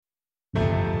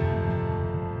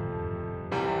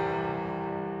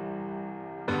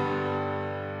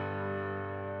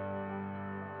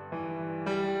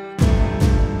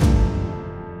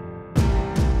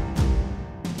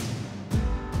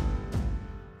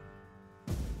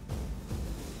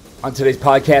On today's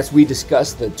podcast, we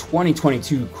discuss the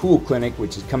 2022 Cool Clinic,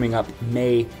 which is coming up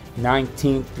May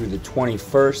 19th through the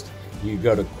 21st. You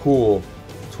go to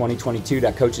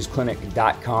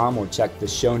cool2022.coachesclinic.com or check the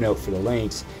show note for the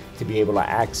links to be able to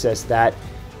access that.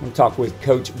 We'll talk with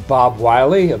Coach Bob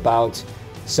Wylie about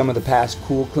some of the past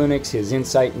Cool Clinics, his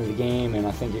insight into the game, and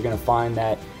I think you're going to find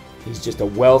that he's just a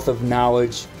wealth of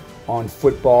knowledge on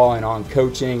football and on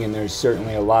coaching, and there's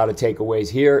certainly a lot of takeaways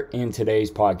here in today's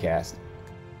podcast.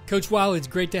 Coach Wylie, it's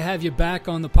great to have you back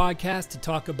on the podcast to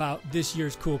talk about this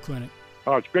year's Cool Clinic.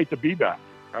 Oh, it's great to be back.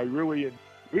 I really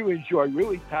enjoy,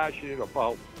 really passionate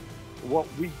about what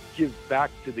we give back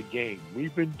to the game.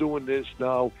 We've been doing this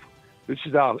now. This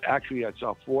is it's our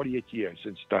 40th year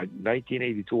since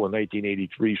 1982 or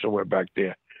 1983, somewhere back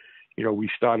there. You know, we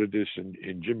started this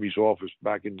in Jimmy's office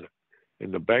back in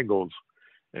the Bengals.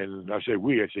 And I say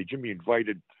Jimmy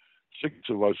invited 6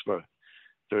 of us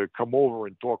to come over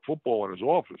and talk football in his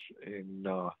office. And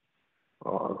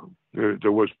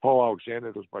there was Paul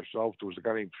Alexander, there was myself, there was a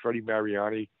guy named Freddie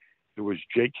Mariani, there was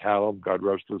Jake Hallam, God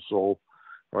rest his soul.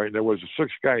 Right, and there was a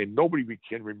 6th guy, and nobody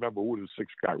can remember who the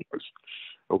 6th guy was.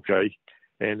 Okay,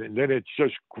 and then it's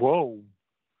just grown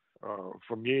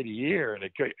from year to year, and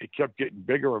it kept getting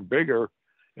bigger and bigger.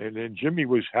 And then Jimmy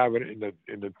was having it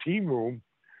in the team room,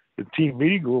 the team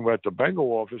meeting room at the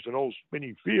Bengal office, an old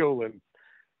spinning field,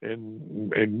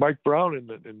 and Mike Brown and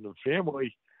the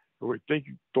family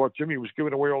thought Jimmy was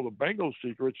giving away all the Bengals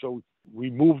secrets, so we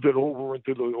moved it over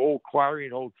into the old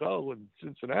Clarion Hotel in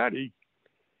Cincinnati.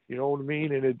 You know what I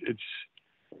mean? And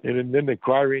and then the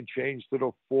Clarion changed to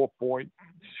the 4-Point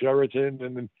Sheraton,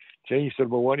 and then changed to the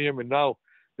Millennium, and now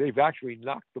they've actually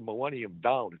knocked the Millennium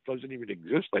down. It doesn't even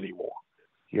exist anymore.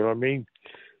 You know what I mean?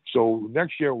 So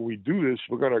next year when we do this,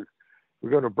 we're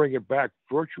gonna bring it back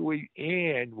virtually,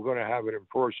 and we're gonna have it in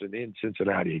person in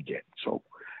Cincinnati again. So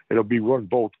it'll be run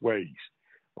both ways,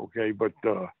 okay? But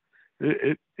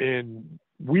and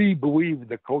we believe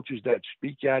the coaches that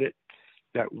speak at it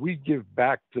that we give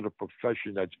back to the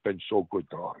profession that's been so good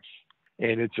to us.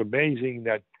 And it's amazing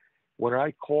that when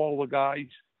I call the guys,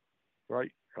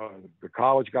 right, the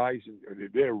college guys,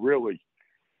 they're really,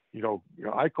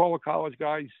 I call the college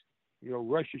guys.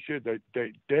 Rest assured that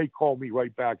they call me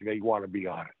right back and they want to be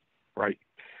on it, right?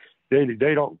 They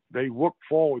look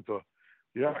forward to,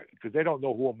 because they don't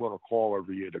know who I'm going to call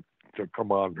every year to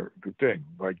come on the thing.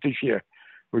 Like this year,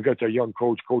 we got that young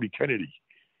coach, Cody Kennedy.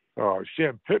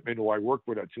 Sam Pittman, who I work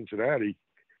with at Cincinnati,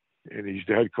 and he's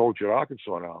the head coach at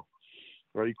Arkansas now.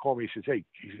 Right? He called me, he says, hey,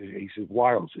 he says,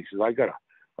 Wiles, he says, I got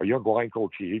a young line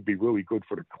coach here. He'd be really good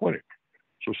for the clinic.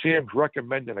 So Sam's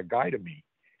recommending a guy to me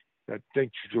that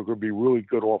thinks he's going to be really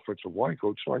good offensive line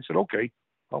coach. So I said, okay,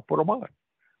 I'll put him on.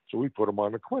 So we put him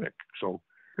on the clinic. So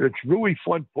it's really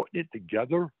fun putting it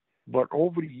together. But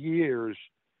over the years,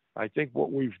 I think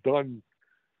what we've done,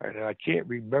 and I can't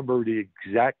remember the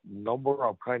exact number,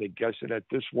 I'm kind of guessing at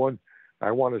this one.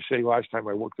 I want to say last time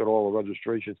I looked at all the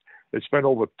registrations, it's been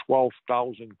over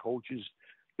 12,000 coaches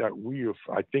that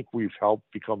I think we've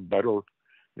helped become better. You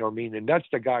know what I mean? And that's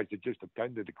the guys that just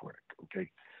attended the clinic, okay?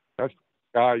 That's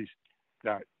guys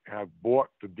that have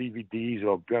bought the DVDs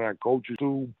or been on Coaches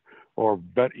Tube or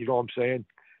bet, you know what I'm saying?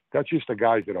 That's just the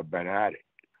guys that have been at it.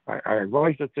 I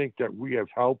like to think that we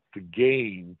have helped the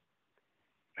game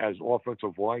as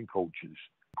offensive line coaches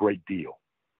a great deal.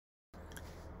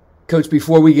 Coach,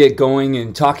 before we get going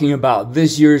and talking about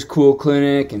this year's Cool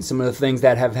Clinic and some of the things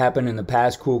that have happened in the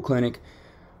past Cool Clinic,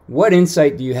 what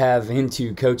insight do you have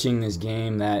into coaching this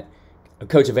game that a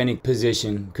coach of any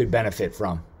position could benefit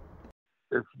from?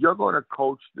 If you're going to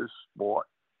coach this sport,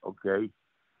 okay,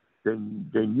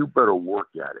 then you better work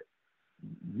at it.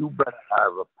 You better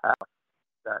have a path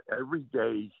that every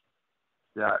day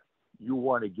that you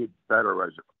want to get better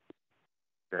as a coach,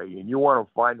 okay, and you want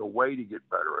to find a way to get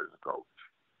better as a coach,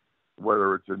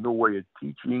 whether it's a new way of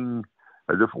teaching,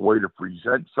 a different way to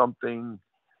present something,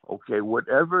 okay,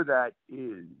 whatever that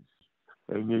is,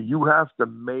 and you have to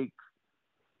make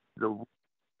the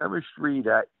chemistry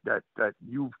that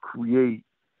you create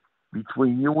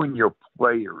between you and your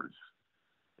players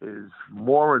is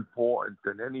more important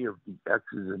than any of the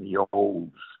X's and the O's.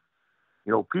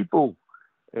 People,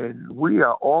 and we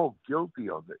are all guilty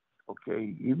of it,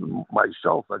 okay, even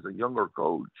myself as a younger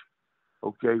coach,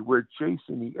 okay, we're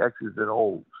chasing the X's and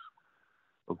O's,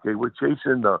 okay, we're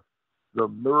chasing the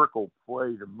miracle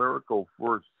play, the miracle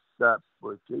first step,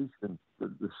 we're chasing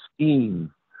the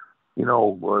scheme,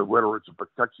 whether it's a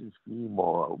protection scheme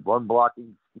or a run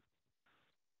blocking scheme.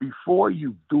 Before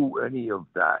you do any of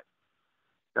that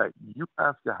you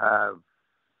have to have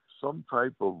some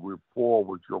type of rapport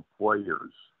with your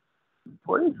players.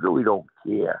 Players really don't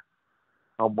care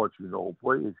how much you know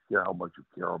players care, how much you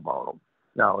care about them.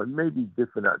 Now, it may be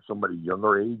different at somebody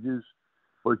younger ages,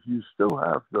 but you still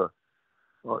have to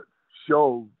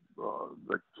show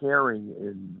the caring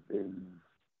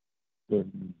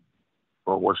in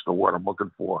what's the word I'm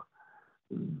looking for,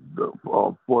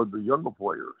 for the younger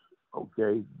players,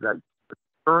 okay, that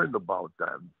concerned about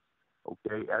them,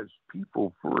 okay, as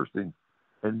people first, and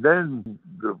then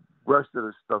the rest of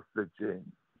the stuff fits in.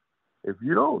 If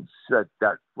you don't set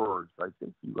that first, I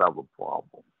think you have a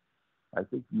problem. I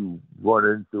think you run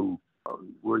into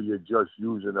where you're just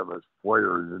using them as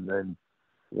players, and then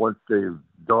once they've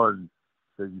done,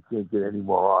 then you can't get any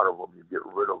more out of them. You get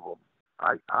rid of them.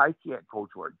 I can't coach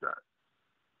like that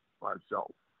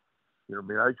myself. You know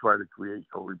what I mean? I try to create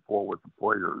a rapport with the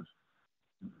players,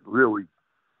 really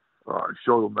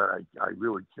show them that I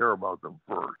really care about them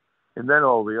first. And then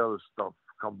all the other stuff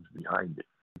comes behind it.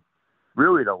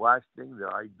 Really, the last thing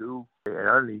that I do, and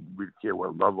I don't even really care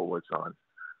what level it's on,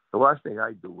 the last thing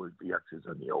I do is the X's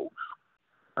and the O's.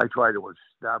 I try to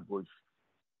establish,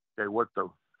 okay, what the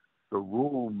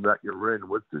room that you're in,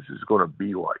 what this is going to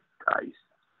be like, guys.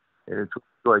 And it's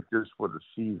like this for the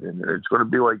season. And it's going to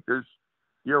be like this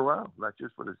year-round, not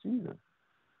just for the season.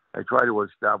 I try to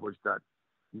establish that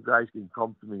you guys can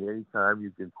come to me anytime.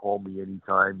 You can call me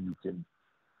anytime. You can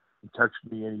text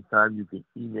me anytime. You can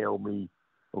email me.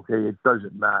 Okay, it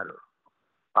doesn't matter.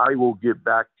 I will get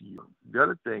back to you. The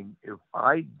other thing, if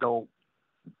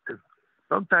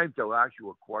sometimes they'll ask you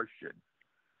a question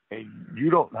and you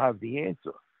don't have the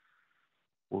answer.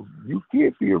 Well, you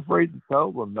can't be afraid to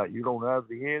tell them that you don't have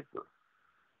the answer.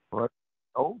 Right?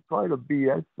 Don't try to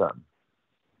BS them.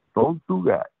 Don't do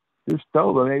that. Just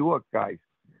tell them, hey, look, guys,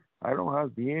 I don't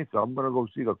have the answer. I'm going to go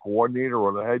see the coordinator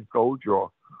or the head coach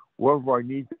or wherever I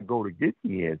need to go to get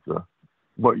the answer.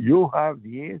 But you'll have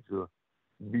the answer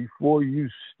before you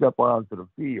step onto the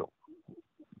field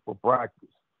for practice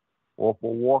or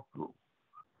for walkthrough.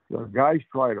 The guys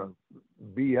try to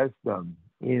BS them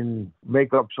and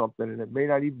make up something, and it may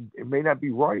not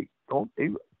be right. Don't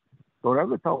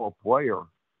ever tell a player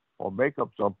or make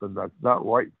up something that's not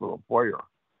right for the player,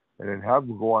 and then have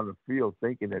them go on the field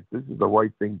thinking that this is the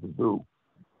right thing to do.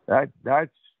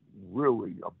 That's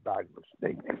really a bad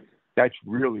mistake. That's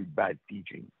really bad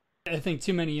teaching. I think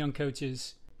too many young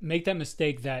coaches make that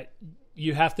mistake that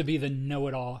you have to be the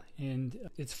know-it-all, and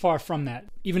it's far from that.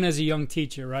 Even as a young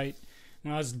teacher, right?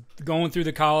 When I was going through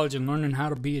the college and learning how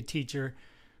to be a teacher,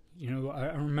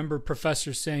 I remember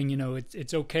professors saying,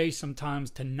 it's okay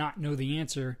sometimes to not know the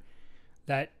answer.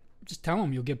 That just tell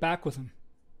them, you'll get back with them.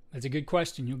 That's a good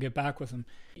question. You'll get back with them.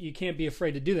 You can't be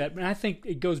afraid to do that. And I think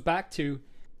it goes back to,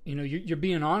 you're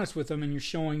being honest with them and you're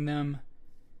showing them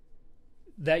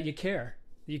that you care.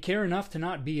 You care enough to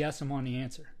not BS them on the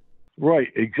answer. Right,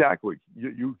 exactly.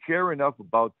 You care enough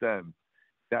about them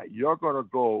that you're going to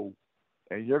go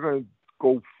and you're going to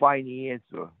go find the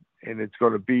answer, and it's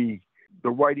going to be the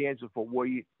right answer for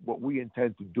what we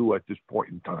intend to do at this point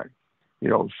in time.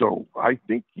 So I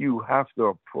think you have to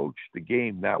approach the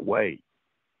game that way.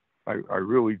 I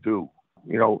really do.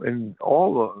 And a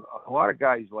lot of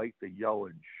guys like to yell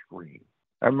and scream.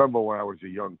 I remember when I was a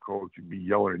young coach, you'd be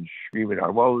yelling and screaming.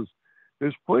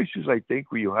 There's places I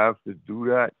think where you have to do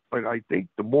that, but I think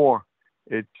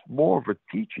it's more of a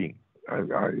teaching.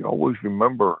 I always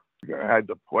remember I had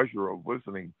the pleasure of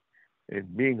listening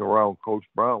and being around Coach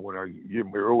Brown when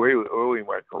early in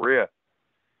my career.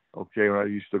 Okay, when I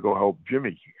used to go help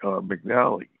Jimmy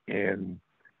McNally, and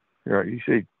he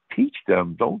said, "Teach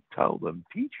them, don't tell them.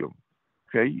 Teach them.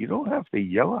 Okay, you don't have to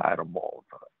yell at them all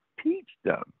the time. Teach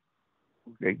them.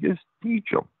 Okay, just teach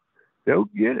them. They'll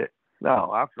get it."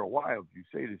 Now, after a while, if you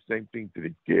say the same thing to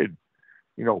the kid,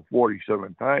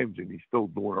 47 times and he's still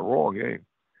doing it wrong,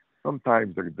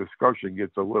 sometimes the discussion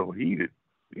gets a little heated,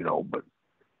 but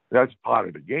that's part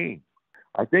of the game.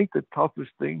 I think the toughest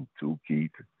thing, too,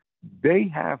 Keith, they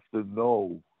have to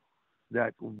know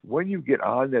that when you get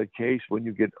on their case, when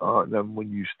you get on them,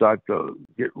 when you start to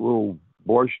get a little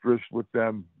boisterous with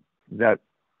them, that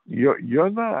you're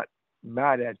not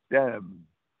mad at them,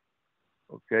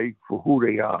 okay, for who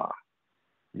they are.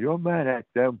 You're mad at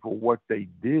them for what they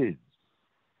did.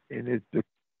 And it's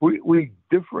completely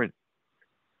different.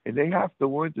 And they have to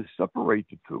learn to separate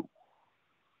the two.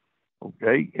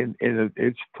 Okay? And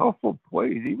it's tough for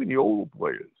players, even the older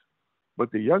players.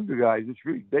 But the younger guys,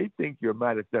 they think you're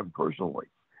mad at them personally.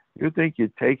 You think you're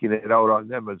taking it out on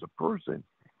them as a person,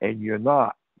 and you're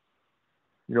not.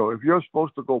 If you're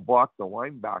supposed to go block the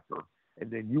linebacker,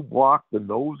 and then you block the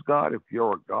nose guard, if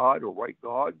you're a guard or right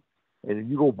guard, and then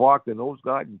you go block the nose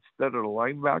guard instead of the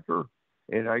linebacker,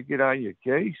 and I get on your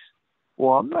case,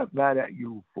 well, I'm not mad at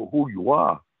you for who you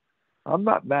are. I'm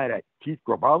not mad at Keith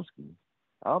Grabowski.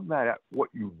 I'm mad at what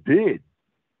you did.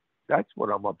 That's what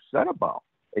I'm upset about.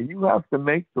 And you have to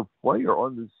make the player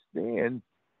understand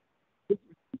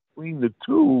between the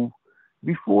two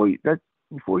before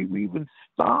you even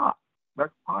start.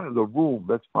 That's part of the room.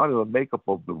 That's part of the makeup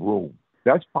of the room.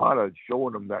 That's part of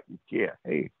showing them that you care.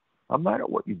 Hey, I'm mad at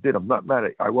what you did. I'm not mad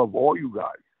at. I love all you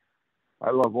guys.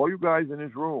 I love all you guys in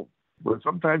this room. But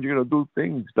sometimes you're going to do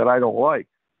things that I don't like,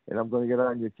 and I'm going to get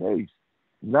on your case.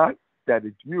 Not that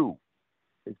it's you.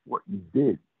 It's what you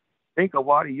did. I think a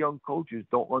lot of young coaches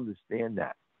don't understand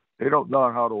that. They don't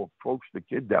know how to approach the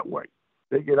kid that way.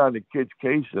 They get on the kid's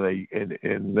case, and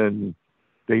then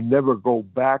they never go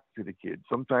back to the kid.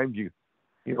 Sometimes you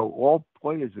know, all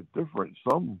players are different.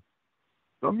 Some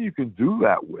you can do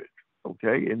that with,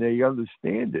 okay, and they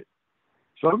understand it.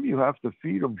 Some you have to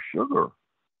feed them sugar,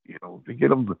 you know, to get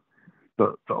them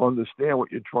to understand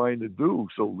what you're trying to do.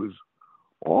 So there's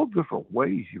all different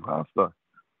ways you have to,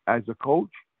 as a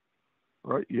coach,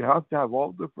 right? You have to have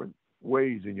all different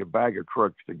ways in your bag of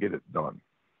tricks to get it done.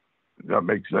 Does that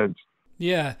make sense?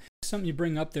 Yeah, something you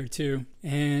bring up there too.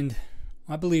 And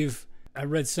I believe I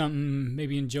read something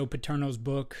maybe in Joe Paterno's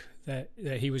book that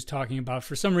he was talking about.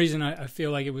 For some reason, I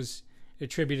feel like it was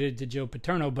attributed to Joe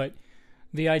Paterno, but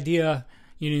the idea,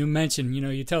 you mentioned,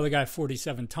 you tell the guy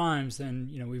 47 times, then,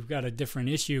 we've got a different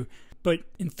issue. But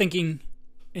in thinking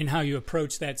in how you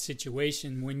approach that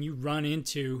situation, when you run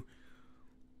into,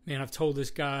 man, I've told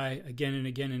this guy again and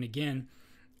again and again,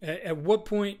 at what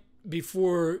point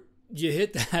before you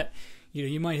hit that,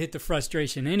 you might hit the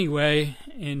frustration anyway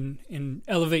and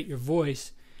elevate your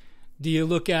voice. Do you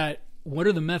look at what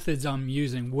are the methods I'm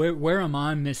using? Where am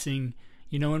I missing?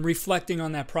 And reflecting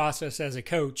on that process as a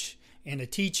coach and a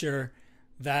teacher,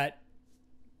 that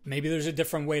maybe there's a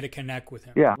different way to connect with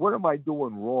him. Yeah. What am I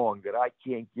doing wrong that I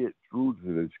can't get through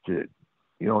to this kid?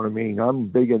 You know what I mean? I'm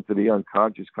big into the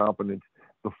unconscious competence,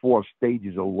 the 4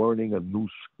 stages of learning a new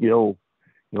skill.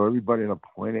 Everybody on the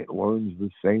planet learns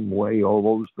the same way, all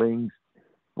those things.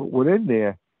 But within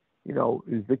there,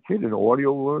 is the kid an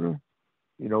audio learner?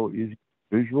 Is he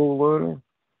a visual learner?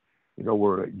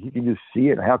 Where he can just see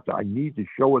it. I need to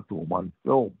show it to him on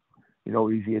film.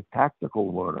 Is he a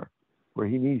tactical learner where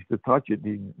he needs to touch it?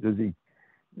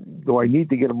 Do I need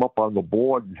to get him up on the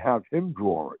board and have him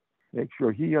draw it? Make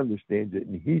sure he understands it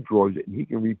and he draws it and he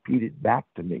can repeat it back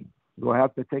to me. Do I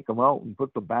have to take him out and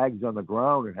put the bags on the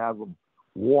ground and have him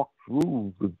walk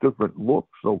through the different looks?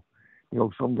 So,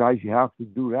 some guys you have to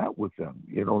do that with them.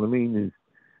 You know what I mean?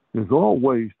 There's all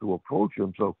ways to approach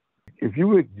them. So if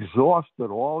you exhausted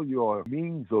all your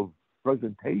means of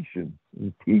presentation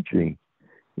and teaching,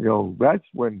 that's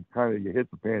when kind of you hit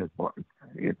the panic button.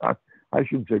 I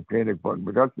shouldn't say panic button,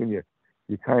 but that's when you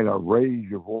kind of raise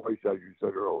your voice, as you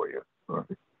said earlier. Right?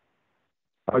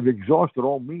 I've exhausted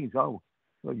all means.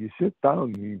 You sit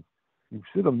down, you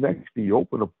sit them next to you,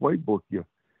 open a playbook,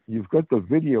 you've got the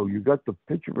video, you've got the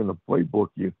picture in the playbook,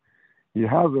 you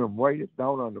have them write it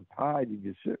down on the pad, and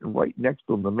you're sitting right next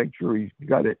to him to make sure he's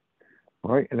got it,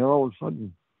 right? And then all of a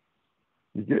sudden,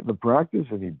 you get in the practice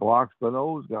and he blocks the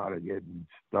nose guard again,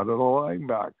 instead of the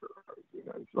linebacker.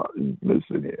 Something's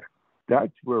missing here.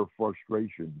 That's where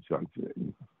frustration sets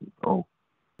in.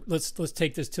 Let's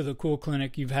take this to the Cool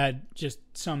Clinic. You've had just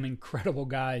some incredible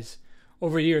guys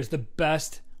over the years, the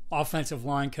best offensive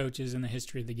line coaches in the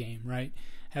history of the game, right,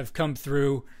 have come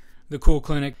through the Cool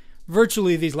Clinic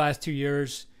virtually these last 2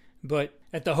 years, but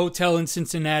at the hotel in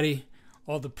Cincinnati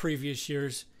all the previous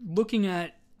years. Looking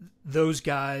at those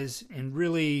guys and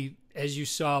really, as you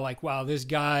saw, like, wow, this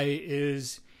guy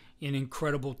is an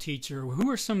incredible teacher. Who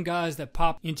are some guys that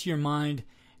pop into your mind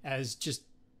as just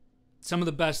some of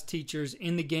the best teachers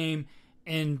in the game,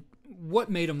 and what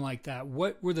made them like that?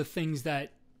 What were the things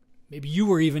that maybe you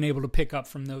were even able to pick up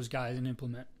from those guys and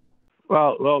implement?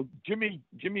 Well, Jimmy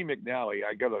McNally,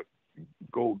 I got to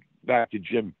go back to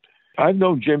Jim. I've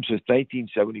known Jim since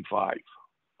 1975.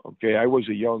 Okay, I was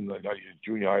a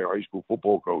junior high or high school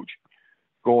football coach.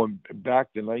 Going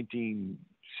back to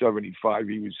 1975,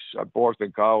 he was at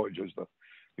Boston College as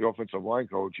the offensive line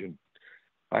coach, and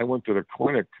I went to the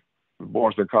clinic, the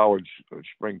Boston College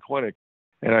spring clinic,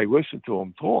 and I listened to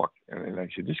him talk, and I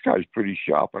said, this guy's pretty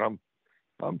sharp, and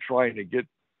I'm trying to get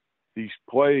these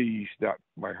plays that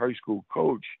my high school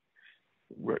coach,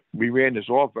 we ran this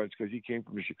offense because he came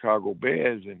from the Chicago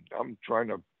Bears, and I'm trying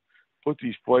to put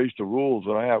these plays to rules,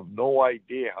 and I have no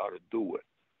idea how to do it.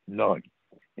 None.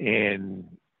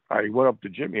 And I went up to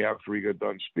Jimmy after he got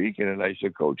done speaking, and I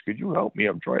said, Coach, could you help me?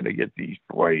 I'm trying to get these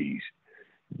plays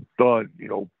done,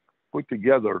 put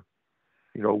together,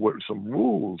 with some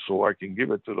rules so I can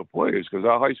give it to the players, because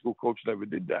our high school coach never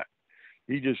did that.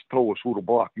 He just told us who to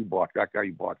block. You block that guy,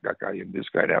 you block that guy, and this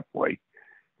guy that play.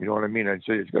 You know what I mean? I'd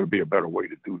say, it's got to be a better way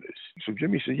to do this. So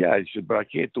Jimmy said, yeah. He said, but I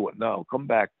can't do it now. Come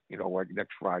back, like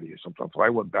next Friday or something. So I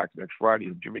went back next Friday,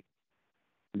 and Jimmy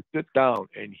would sit down,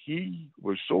 and he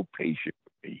was so patient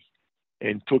with me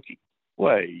and took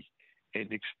play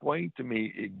and explained to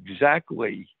me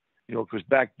exactly, because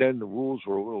back then the rules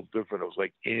were a little different. It was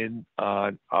like in,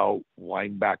 on, out,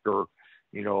 linebacker,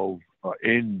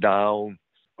 in, down,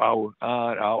 out,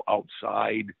 on, out,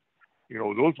 outside.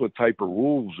 Those were the type of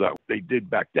rules that they did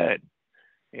back then.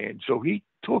 And so he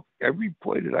took every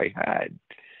play that I had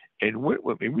and went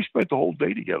with me. We spent the whole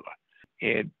day together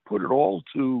and put it all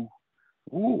to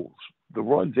rules, the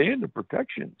runs and the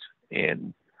protections.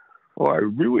 And I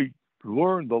really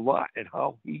learned a lot in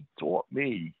how he taught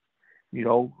me. He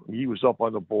was up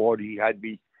on the board. He had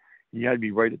me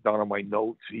write it down on my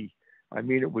notes. He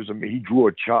drew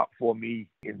a chart for me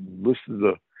and listed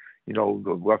the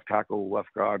left tackle,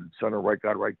 left guard, center, right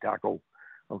guard, right tackle.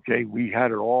 Okay, we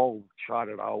had it all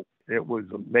charted out. It was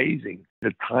amazing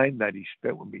the time that he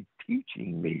spent with me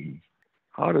teaching me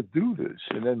how to do this.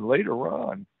 And then later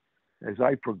on, as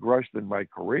I progressed in my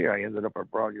career, I ended up at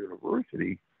Brown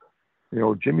University.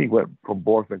 Jimmy went from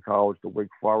Boston College to Wake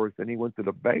Forest, and he went to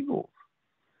the Bengals.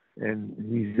 And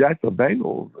he's at the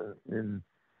Bengals, and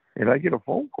I get a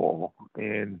phone call,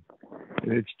 and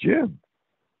it's Jim.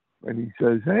 And he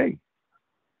says, hey,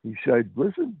 he said,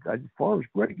 listen, Forrest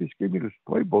Gregg just gave me this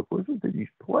playbook. Listen to these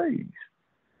plays,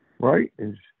 right?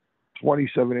 It's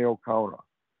 27 AO counter,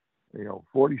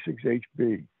 46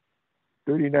 HB,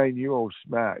 39 Euro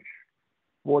smash,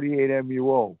 48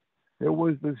 MUO. It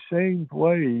was the same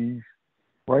plays,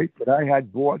 right, that I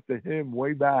had brought to him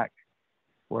way back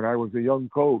when I was a young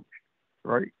coach,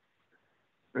 right?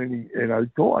 And I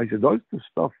said, that's the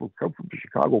stuff will come from the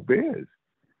Chicago Bears.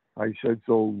 I said,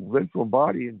 so Vince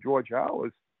Lombardi and George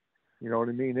Halas, you know what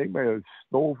I mean? They may have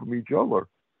stole from each other.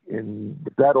 And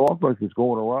that offense was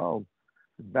going around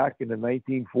back in the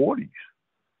 1940s.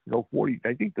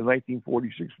 I think the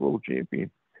 1946 World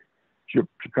Championship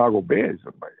Chicago Bears.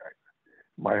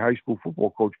 My high school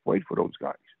football coach played for those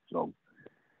guys. So,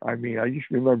 I just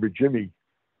remember Jimmy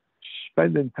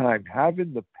spending time,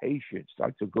 having the patience.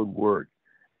 That's a good word.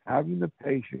 Having the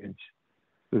patience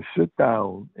to sit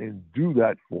down and do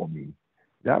that for me.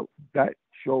 That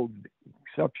showed an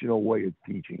exceptional way of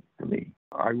teaching to me.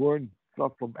 I learned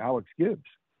stuff from Alex Gibbs.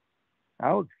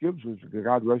 Alex Gibbs was,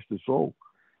 God rest his soul,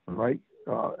 right?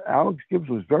 Alex Gibbs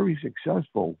was very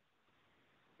successful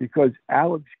because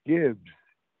Alex Gibbs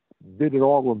did it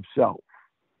all himself.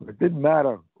 It didn't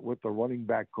matter what the running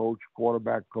back coach,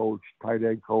 quarterback coach, tight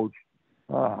end coach.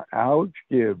 Alex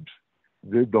Gibbs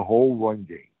did the whole run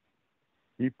game.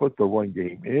 He put the run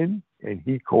game in, and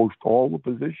he coached all the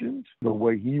positions the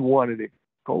way he wanted it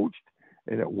coached,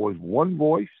 and it was one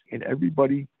voice, and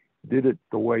everybody did it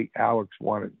the way Alex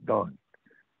wanted it done.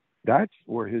 That's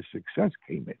where his success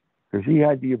came in, because he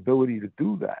had the ability to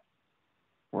do that,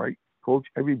 right? Coach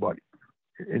everybody.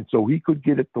 And so he could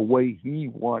get it the way he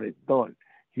wanted it done.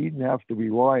 He didn't have to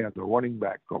rely on the running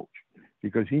back coach,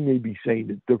 because he may be saying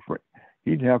it different.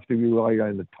 He didn't have to rely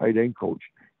on the tight end coach,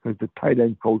 because the tight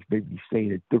end coach may be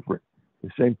saying it different.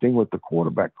 The same thing with the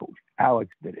quarterback coach.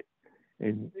 Alex did it.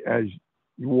 And as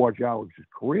you watch Alex's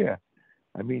career,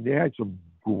 they had some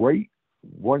great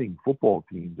running football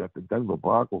teams at the Denver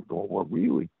Broncos or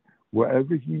really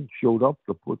wherever he showed up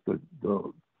to put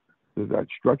that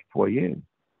stretch play in,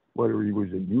 whether he was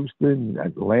in Houston,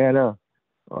 Atlanta,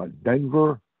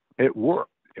 Denver, it worked.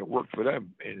 It worked for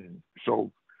them. And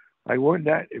so I learned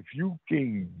that if you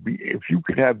can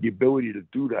have the ability to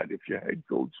do that, if your head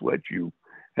coach lets you,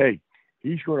 hey,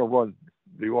 he's going to run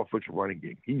the offensive running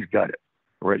game. He's got it.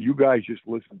 All right, you guys just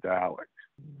listen to Alex.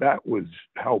 That was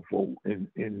helpful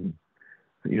in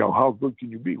how good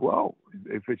can you be? Well,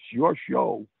 if it's your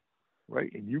show,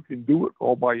 right, and you can do it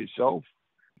all by yourself,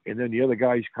 and then the other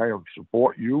guys kind of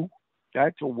support you,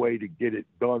 that's a way to get it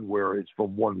done where it's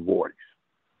from one voice.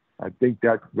 I think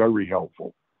that's very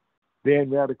helpful. Dan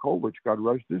Radakovich, God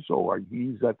rest his soul,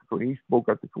 he spoke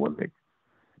at the clinic.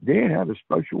 Dan had a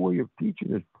special way of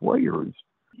teaching his players.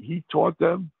 He taught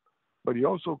them, but he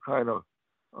also kind of,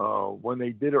 when they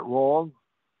did it wrong,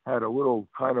 had a little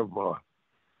kind of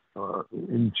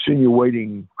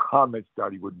insinuating comments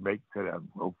that he would make to them,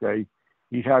 okay?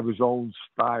 He'd have his own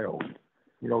style.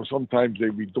 Sometimes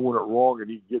they'd be doing it wrong, and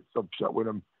he gets upset with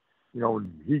them,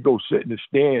 and he'd go sit in the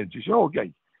stands. He said,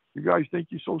 okay, you guys think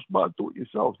you're so smart, do it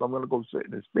yourselves. I'm going to go sit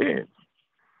in the stands.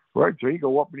 Right? So he'd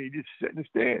go up and he'd just sit in the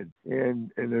stands. And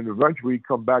then eventually he'd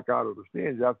come back out of the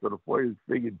stands after the players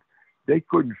figured they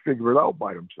couldn't figure it out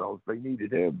by themselves. They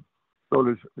needed him.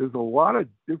 So there's a lot of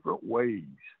different ways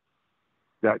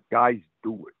that guys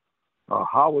do it.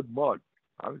 Howard Mudd,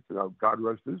 obviously, God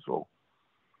rest his soul.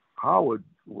 Howard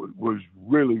was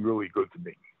really, really good to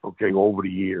me, okay, over the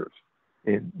years.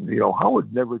 And,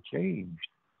 Howard never changed,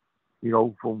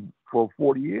 for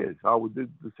 40 years. Howard did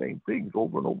the same things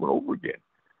over and over and over again.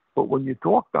 But when you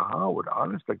talk to Howard,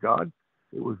 honest to God,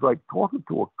 it was like talking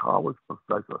to a college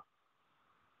professor.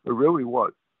 It really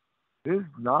was. His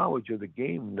knowledge of the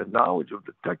game, the knowledge of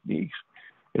the techniques,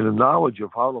 and the knowledge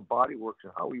of how the body works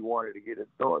and how he wanted to get it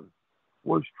done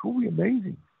was truly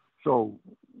amazing. So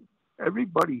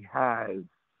everybody has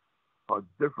a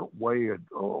different way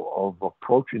of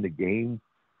approaching the game,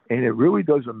 and it really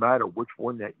doesn't matter which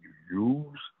one that you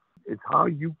use. It's how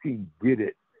you can get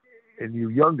it, and you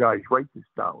young guys, write this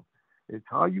down. It's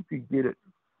how you can get it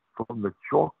from the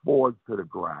chalkboard to the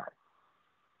grass,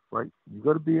 right? You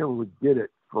got to be able to get it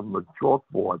from the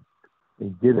chalkboard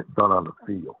and get it done on the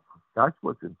field. That's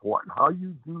what's important. How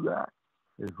you do that,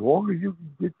 as long as you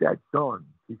can get that done,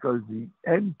 because the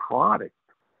end product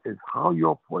is how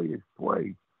your players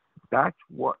play. That's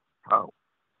what counts,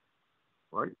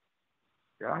 right?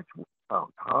 That's what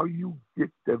counts. How you get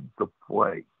them to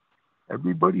play.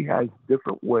 Everybody has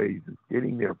different ways of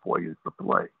getting their players to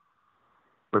play.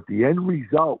 But the end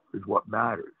result is what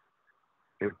matters.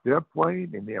 If they're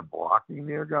playing and they're blocking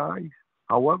their guys,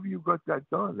 however you got that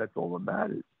done, that's all that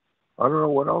matters. I don't know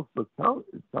what else to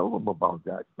tell them about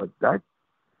that, but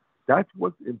that's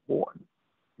what's important.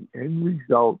 The end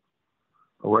result,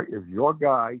 all right, is your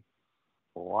guy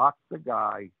blocks the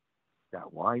guy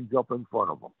that lines up in front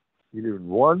of him, either in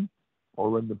run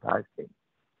or in the pass game.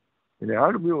 And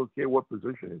I don't really care what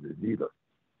position it is either.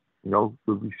 The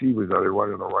receivers, are they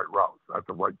running the right routes, at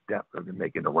the right depth, are they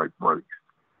making the right breaks?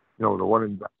 They're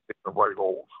running back in the right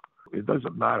holes. It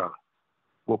doesn't matter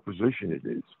what position it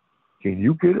is. Can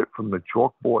you get it from the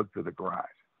chalkboard to the grass?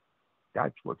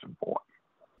 That's what's important.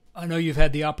 I know you've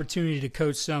had the opportunity to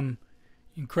coach some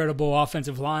incredible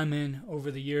offensive linemen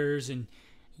over the years, and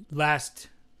last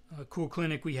cool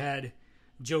clinic we had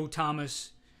Joe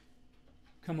Thomas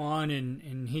come on,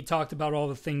 and he talked about all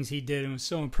the things he did and was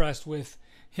so impressed with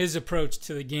his approach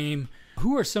to the game.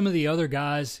 Who are some of the other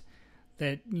guys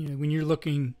that, when you're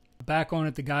looking back on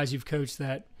it, the guys you've coached,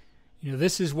 that,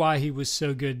 this is why he was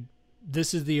so good,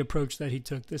 this is the approach that he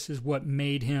took, this is what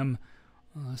made him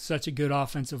such a good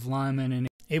offensive lineman and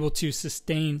able to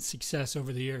sustain success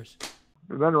over the years?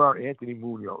 I've been around Anthony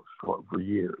Munoz for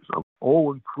years.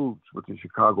 Owen Krutz with the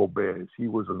Chicago Bears, he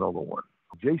was another one.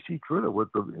 J.C. Tritter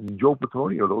and Joe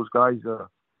Petonio, those guys,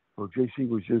 J.C.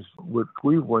 was just with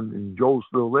Cleveland and Joe's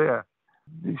still there.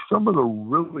 Some of the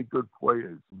really good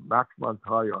players, Max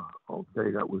Montaya,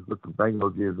 okay, that was with the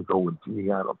Bengals years ago in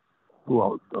Seattle. Who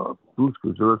else? Bruce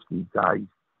Kozerski, guys.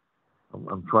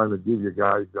 I'm trying to give you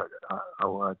guys that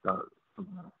are at the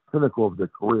pinnacle of their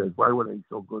careers. Why were they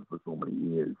so good for so many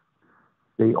years?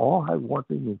 They all had one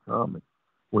thing in common.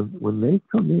 When they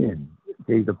come in,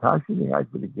 the passion they had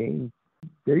for the game,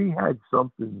 they had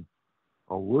something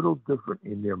a little different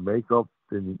in their makeup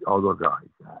than the other guys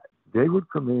had. They would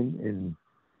come in and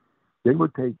they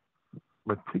would take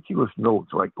meticulous notes,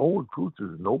 like Owen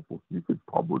Krutz's notebook. You could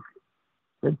publish it.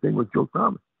 Same thing with Joe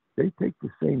Thomas. They take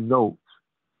the same notes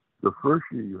the first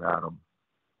year you had them,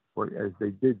 as they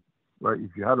did, right?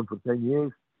 If you had them for 10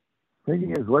 years, 10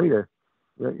 years later,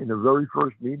 in the very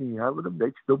first meeting you had with them,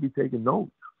 they'd still be taking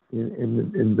notes.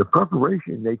 In the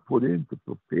preparation they put in to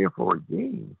prepare for a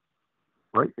game,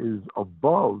 right, is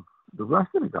above the rest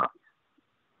of the guys.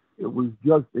 It was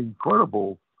just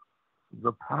incredible,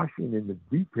 the passion and the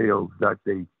details that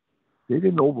they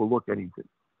didn't overlook anything,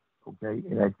 okay?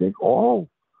 And I think all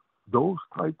those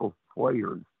type of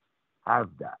players have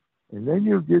that. And then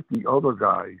you get the other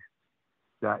guys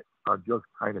that are just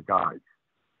kind of guys,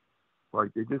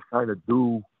 right? They just kind of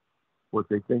do what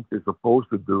they think they're supposed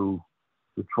to do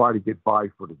to try to get by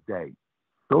for the day.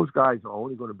 Those guys are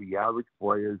only going to be average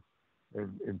players,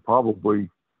 and probably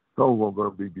some of them are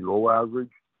going to be below average,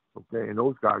 okay? And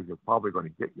those guys are probably going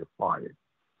to get you fired.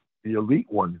 The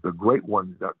elite ones, the great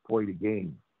ones that play the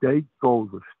game, they go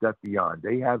the step beyond.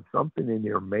 They have something in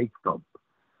their makeup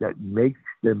that makes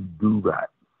them do that,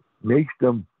 makes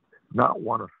them not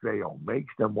want to fail,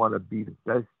 makes them want to be the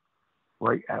best,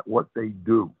 right, at what they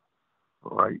do,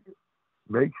 right?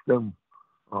 Makes them,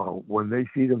 when they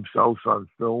see themselves on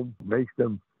film, makes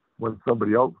them, when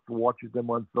somebody else watches them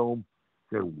on film,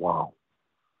 say, wow,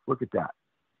 look at that.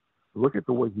 Look at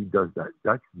the way he does that.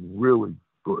 That's really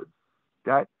good.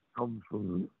 That comes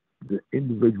from the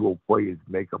individual players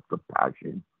make up the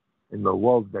passion and the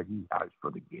love that he has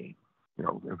for the game.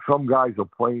 If some guys are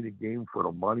playing the game for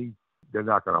the money, they're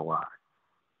not going to last.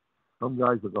 Some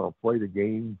guys are going to play the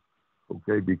game,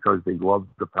 okay, because they love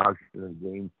the passion of the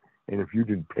game. And if you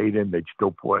didn't pay them, they'd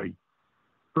still play.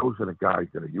 Those are the guys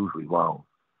that are usually around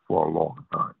for a long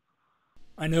time.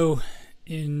 I know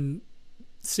in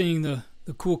seeing the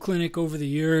cool clinic over the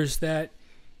years that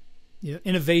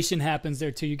innovation happens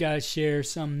there too. You guys share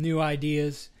some new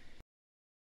ideas.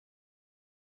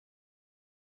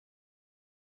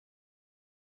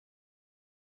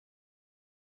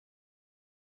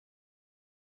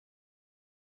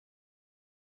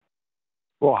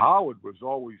 Well, Howard was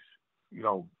always,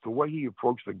 the way he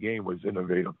approached the game was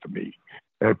innovative to me.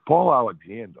 And Paul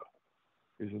Alexander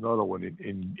is another one.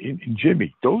 In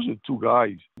Jimmy, those are two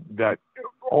guys that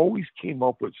always came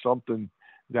up with something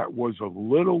that was a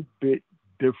little bit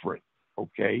different,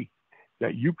 okay,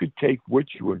 that you could take with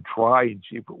you and try and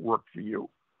see if it worked for you.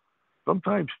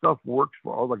 Sometimes stuff works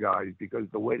for other guys because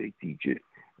the way they teach it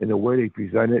and the way they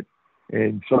present it,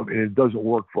 and it doesn't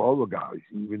work for other guys,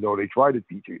 even though they try to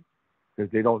teach it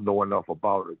because they don't know enough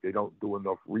about it. They don't do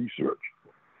enough research.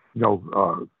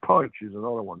 Tunch is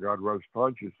another one. God rest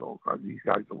Tunch. So these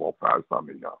guys have all passed on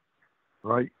me now,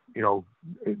 right?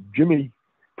 Jimmy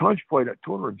Tunch played at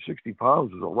 260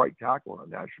 pounds as a right tackle in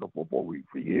the National Football League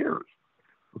for years.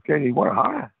 Okay, and he went,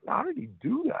 how did he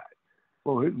do that?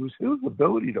 Well, it was his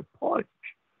ability to punch.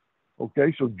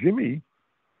 Okay, so Jimmy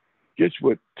gets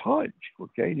with Tunch,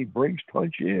 okay, and he brings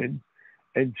Tunch in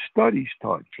and studies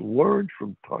Tunch, learns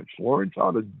from Tunch, learns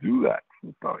how to do that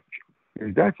from Tunch.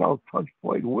 And that's how Tunch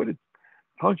played with it.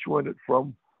 Tunch went it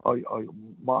from a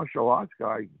martial arts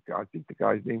guy, I think the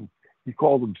guy's name, he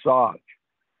called him Sarge,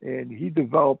 and he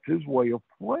developed his way of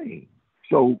playing.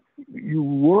 So you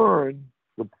learn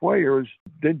the players,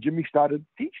 then Jimmy started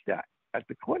to teach that at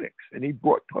the clinics, and he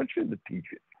brought Tunch in to teach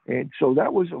it. And so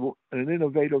that was an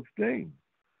innovative thing.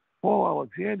 Paul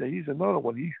Alexander, he's another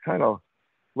one. He's kind of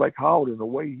like Howard in the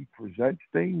way he presents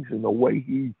things and the way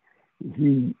he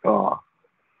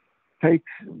takes,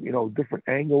 different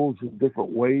angles and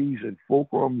different ways and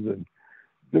fulcrums and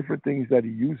different things that he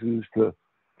uses to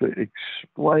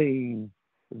explain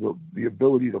the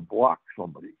ability to block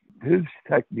somebody. His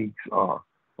techniques are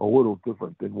a little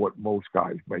different than what most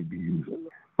guys may be using,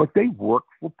 but they work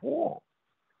for Paul.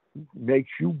 It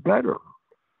makes you better,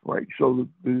 right? So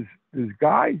there's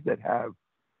guys that have,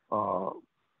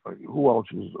 who else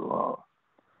is,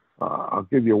 I'll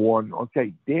give you one.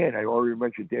 Okay, Dan, I already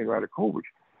mentioned Dan Radakovich.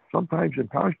 Sometimes in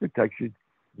pass protection,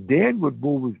 Dan would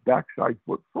move his backside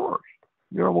foot first.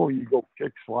 When you go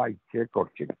kick, slide kick, or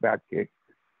kick, back kick.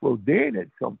 Well, Dan, at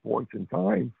some points in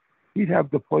time, he'd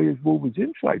have the players move his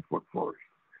inside foot first.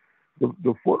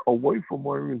 The foot away from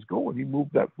where he was going, he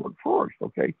moved that foot first,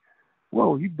 okay?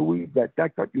 Well, he believed that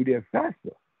got you there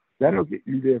faster. That'll get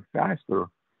you there faster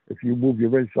if you move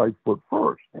your inside foot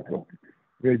first.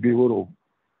 Maybe a little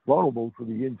vulnerable for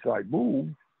the inside move,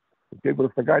 okay? But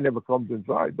if the guy never comes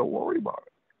inside, don't worry about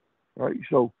it, right?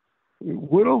 So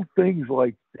little things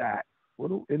like that,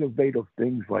 little innovative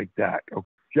things like that. Okay.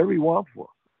 Jerry Wampler,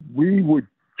 we would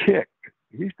kick.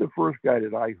 He's the first guy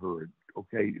that I heard,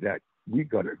 okay, that we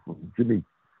got it from Jimmy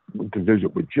went to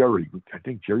visit with Jerry. I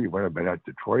think Jerry might have been at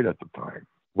Detroit at the time.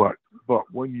 But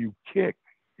when you kick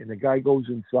and the guy goes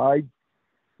inside,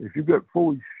 if you get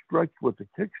fully stretched with the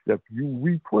kick step, you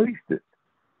replaced it.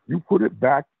 You put it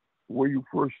back where you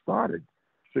first started.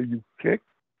 So you kick,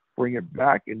 bring it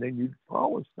back, and then you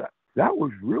power step. That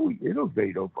was really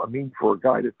innovative. I mean, for a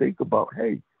guy to think about,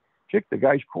 hey, kick, the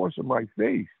guy's crossing my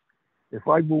face. If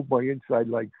I move my inside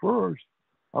leg first,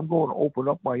 I'm going to open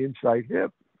up my inside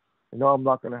hip. And now I'm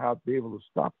not going to be able to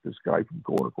stop this guy from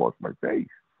going across my face.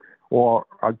 Or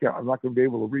I'm not going to be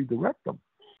able to redirect him.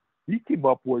 He came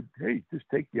up with, hey, just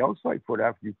take the outside foot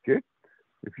after you kick.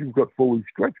 If you've got fully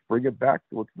stretched, bring it back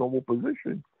to its normal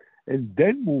position, and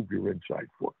then move your inside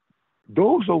foot.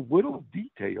 Those are little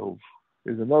details.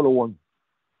 There's another one.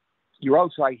 Your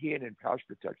outside hand in pass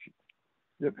protection.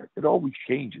 It always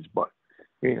changes, but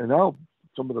now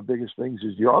some of the biggest things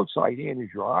is your outside hand is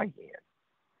your high hand.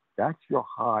 That's your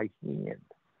high hand,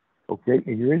 okay?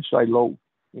 And your inside low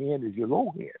hand is your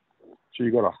low hand. So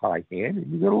you got a high hand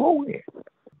and you got a low hand.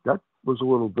 That was a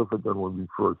little different than when we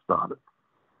first started.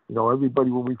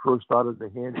 Everybody when we first started, the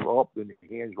hands were up, then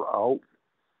the hands were out.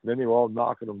 Then they were all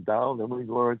knocking them down. Then we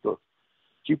learned to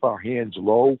keep our hands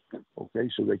low, okay,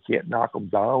 so they can't knock them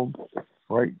down,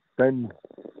 right? Then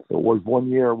it was one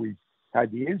year we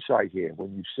had the inside hand.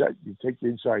 When you take the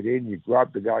inside hand and you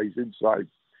grab the guy's inside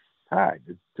pad,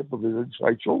 the tip of his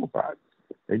inside shoulder pad,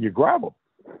 and you grab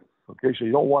him. Okay, so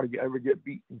you don't want to ever get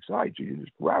beat inside, so you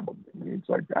just grab him from the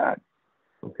inside pad.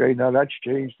 Okay, now that's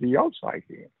changed to the outside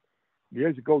hand.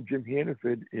 Years ago, Jim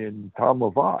Hannaford and Tom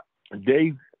Lovat,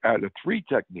 Dave at a 3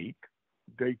 technique,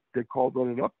 they called it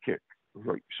an up kick.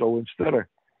 Right? So instead of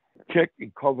kick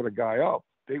and cover the guy up,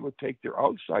 they would take their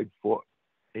outside foot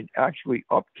and actually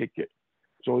up kick it.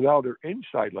 So now their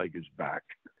inside leg is back.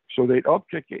 So they'd up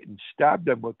kick it and stab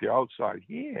them with their outside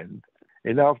hand.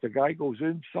 And now if the guy goes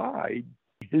inside,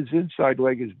 his inside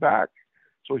leg is back,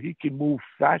 so he can move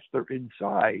faster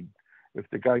inside if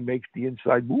the guy makes the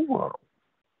inside move on him.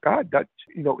 God, that's,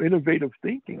 innovative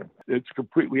thinking. It's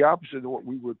completely opposite of what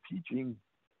we were teaching.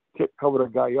 Kick, cover the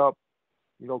guy up,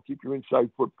 keep your inside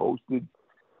foot posted.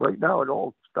 Right now, it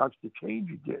all starts to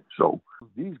change again. So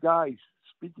these guys,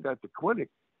 speaking at the clinic,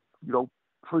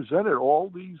 presented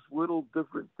all these little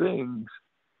different things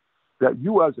that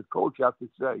you as a coach have to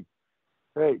say,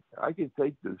 hey, I can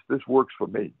take this. This works for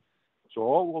me. So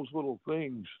all those little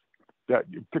things that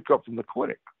you pick up from the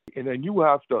clinic. And then you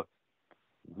have to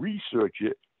research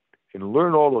it and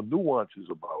learn all the nuances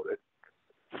about it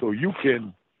so you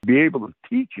can be able to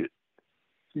teach it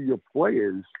to your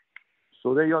players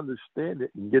so they understand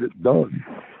it and get it done.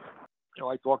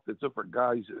 I talk to different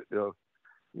guys.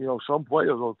 Some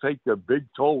players will take their big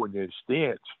toe in their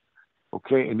stance,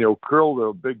 okay, and they'll curl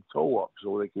their big toe up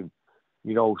so they can,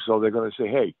 so they're going to say,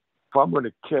 hey, if I'm going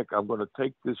to kick, I'm going to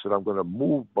take this and I'm going to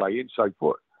move my inside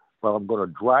foot, but I'm going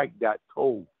to drag that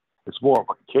toe. It's more of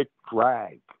a kick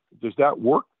drag. Does that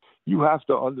work? You have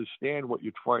to understand what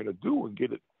you're trying to do and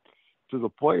get it to the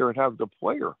player and have the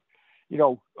player.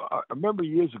 I remember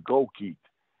years ago, Keith,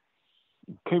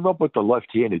 came up with the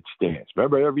left-handed stance.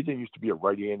 Remember, everything used to be a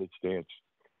right-handed stance.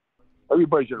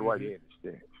 Everybody's in a right-handed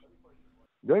stance.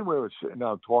 Then we were sitting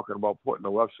down talking about putting the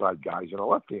left side guys in a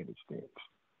left-handed stance.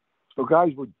 So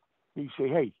guys would say,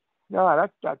 hey, no,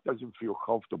 that doesn't feel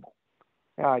comfortable.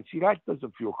 See, that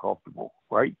doesn't feel comfortable,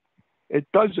 right? It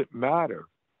doesn't matter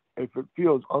if it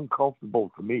feels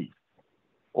uncomfortable to me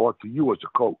or to you as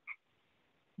a coach.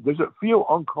 Does it feel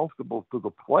uncomfortable to the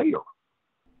player?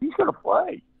 He's going to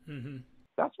play. Mm-hmm.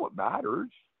 That's what matters.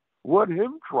 Let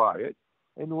him try it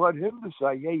and let him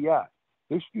decide, yeah,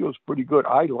 this feels pretty good.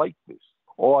 I like this.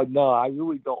 Or no, I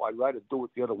really don't. I'd rather do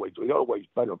it the other way. So the other way is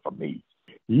better for me.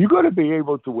 You got to be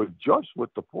able to adjust with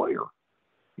the player.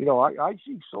 I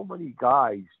see so many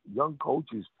guys, young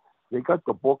coaches, they got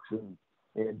the books and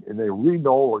they read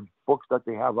all the books that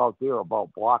they have out there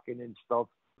about blocking and stuff.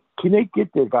 Can they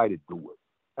get their guy to do it?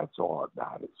 That's all that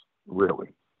matters,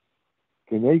 really.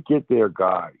 Can they get their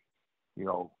guy?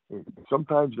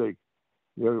 Sometimes they,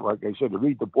 like I said, they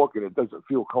read the book and it doesn't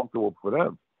feel comfortable for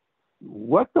them.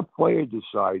 Let the player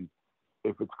decide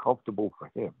if it's comfortable for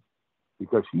him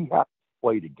because he has to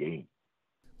play the game.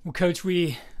 Well, Coach,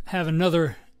 we have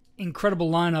another incredible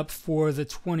lineup for the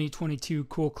 2022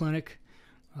 Cool Clinic.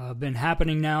 Been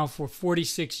happening now for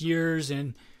 46 years,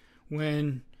 and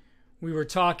when we were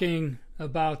talking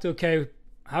about, okay,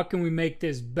 how can we make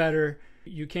this better,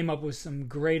 you came up with some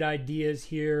great ideas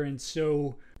here. And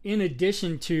so in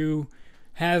addition to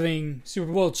having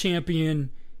Super Bowl champion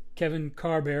Kevin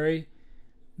Carberry,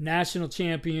 national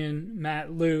champion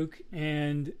Matt Luke,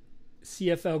 and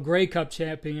CFL Grey Cup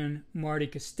champion Marty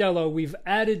Costello, we've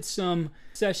added some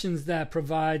sessions that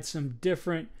provide some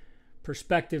different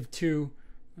perspective to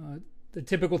the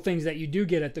typical things that you do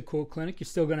get at the Cool Clinic. You're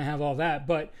still going to have all that,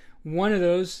 but one of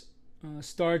those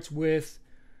starts with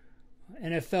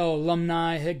NFL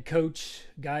alumni head coach,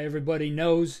 guy everybody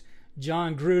knows,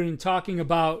 John Gruden, talking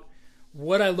about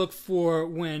what I look for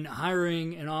when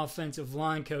hiring an offensive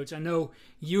line coach. I know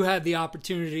you had the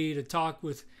opportunity to talk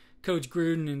with Coach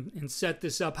Gruden and set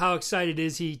this up. How excited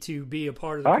is he to be a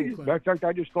part of the Cool Clinic? Matter of fact,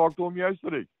 I just talked to him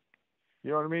yesterday.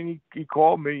 You know what I mean? He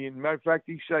called me, and matter of fact,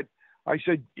 he said,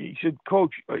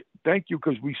 Coach, thank you,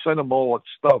 because we sent him all that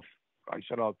stuff I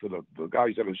sent out to the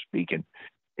guys that are speaking.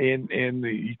 And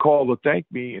he called to thank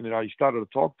me, and then I started to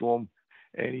talk to him.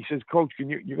 And he says, Coach,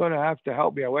 you're going to have to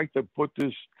help me. I like to put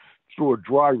this through a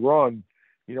dry run,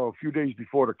 a few days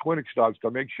before the clinic starts to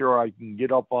make sure I can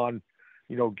get up on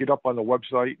the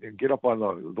website and get up on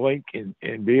the link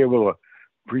and be able to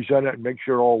present it and make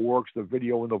sure it all works, the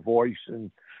video and the voice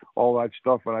and all that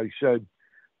stuff. And I said,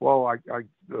 well,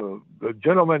 the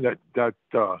gentleman that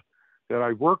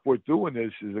I work with doing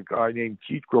this is a guy named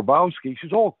Keith Grabowski. He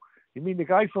says, oh, you mean the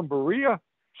guy from Berea?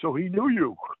 So he knew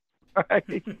you.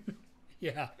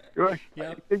 Yeah. Yeah.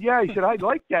 Yeah. He said, I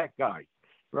like that guy.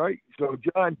 Right. So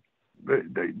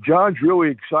John's really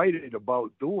excited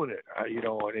about doing it,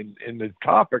 and in the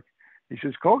topic, he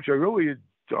says, Coach, I really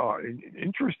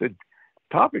interested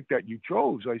topic that you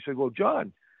chose. I said, well,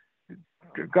 John,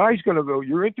 the guy's going to go,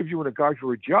 you're interviewing a guy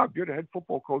for a job. You're the head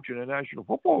football coach in the National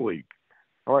Football League.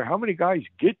 All right. How many guys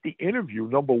get the interview?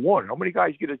 Number one, how many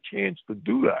guys get a chance to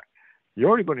do that?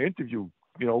 You're only going to interview,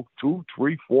 2,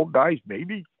 3, 4 guys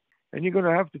maybe, and you're going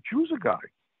to have to choose a guy.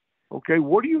 Okay,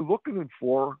 what are you looking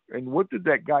for, and what did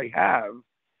that guy have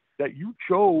that you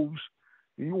chose?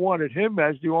 You wanted him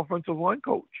as the offensive line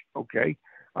coach. Okay,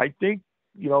 I think,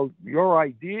 your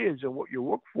ideas and what you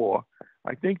look for,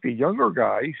 I think the younger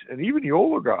guys and even the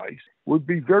older guys would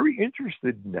be very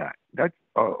interested in that. That's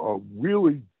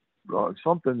really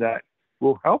something that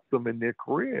will help them in their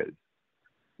careers.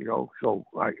 So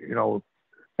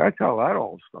that's how that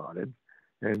all started.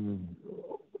 And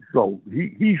so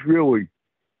he's really,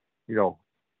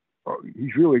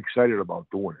 he's really excited about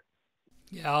doing it.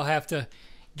 Yeah, I'll have to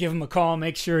give him a call,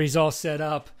 make sure he's all set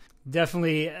up.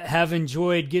 Definitely have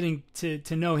enjoyed getting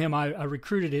to know him. I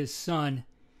recruited his son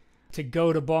to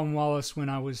go to Baldwin Wallace when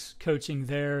I was coaching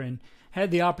there, and had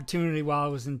the opportunity while I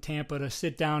was in Tampa to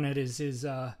sit down at his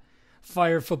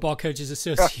Fire Football Coaches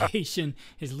Association,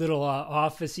 his little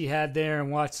office he had there,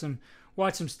 and watch some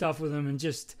stuff with him, and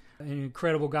just an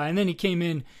incredible guy. And then he came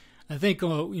in, I think,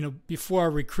 before our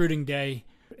recruiting day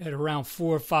at around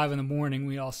 4 or 5 in the morning.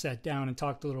 We all sat down and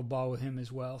talked a little ball with him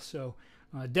as well. So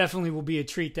definitely will be a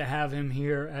treat to have him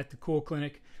here at the Cool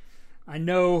Clinic. I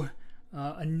know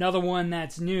another one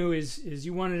that's new is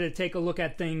you wanted to take a look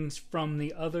at things from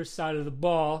the other side of the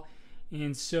ball,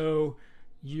 and so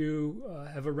you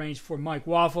have arranged for Mike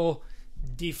Waffle,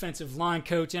 defensive line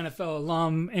coach, NFL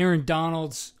alum, Aaron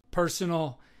Donald's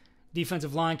personal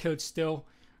defensive line coach still.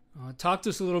 Talk to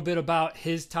us a little bit about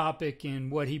his topic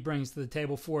and what he brings to the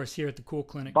table for us here at the Cool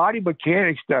Clinic. Body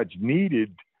mechanics that's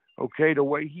needed, okay, the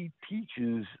way he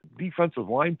teaches defensive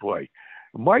line play.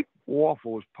 Mike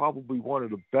Waffle is probably one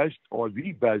of the best or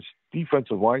the best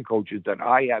defensive line coaches that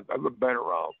I have ever been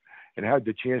around and had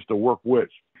the chance to work with.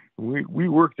 We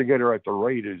worked together at the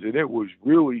Raiders, and it was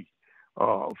really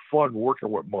fun working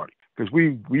with Mike because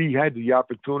we had the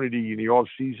opportunity in the off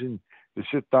season to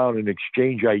sit down and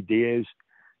exchange ideas,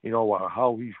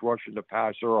 how he's rushing the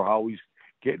passer or how he's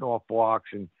getting off blocks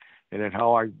and then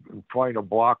how I'm trying to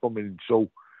block them. And so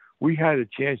we had a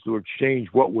chance to exchange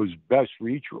what was best for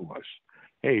each of us.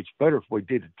 Hey, it's better if we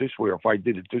did it this way, or if I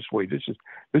did it this way. This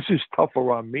is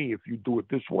tougher on me if you do it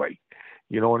this way.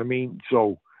 You know what I mean?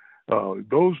 So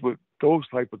those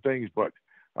type of things. But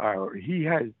he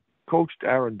had coached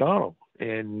Aaron Donald,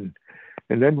 and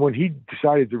then when he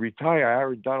decided to retire,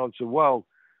 Aaron Donald said, "Well,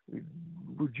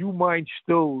 would you mind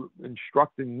still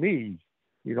instructing me?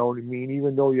 You know what I mean?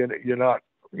 Even though you're not,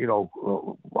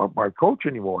 my coach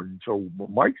anymore." And so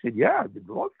Mike said, "Yeah, I'd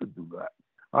love to do that."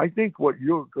 I think what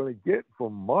you're going to get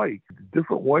from Mike, the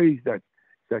different ways that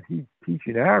he's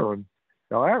teaching Aaron.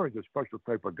 Now, Aaron's a special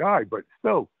type of guy, but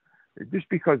still, just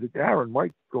because it's Aaron,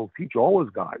 Mike will teach all his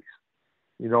guys,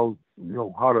 how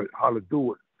to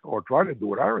do it or try to do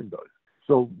what Aaron does.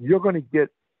 So you're going to get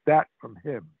that from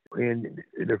him. And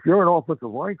if you're an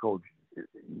offensive line coach,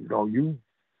 you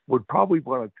would probably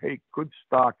want to take good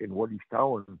stock in what he's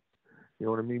telling. You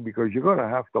know what I mean? Because you're going to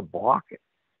have to block it.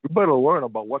 You better learn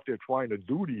about what they're trying to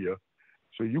do to you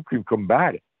so you can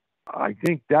combat it. I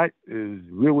think that is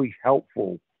really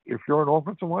helpful if you're an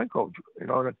offensive line coach.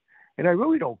 And I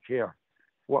really don't care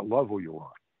what level you're on.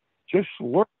 Just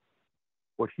learn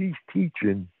what he's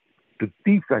teaching the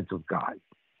defensive guys.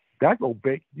 That will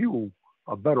make you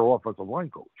a better offensive line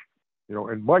coach.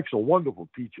 And Mike's a wonderful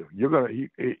teacher.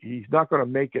 He's not going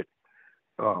to make it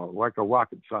like a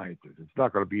rocket scientist. It's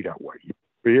not going to be that way. You'll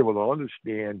be able to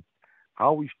understand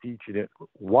how he's teaching it,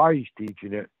 why he's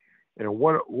teaching it, and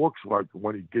what it looks like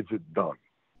when he gets it done.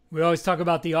 We always talk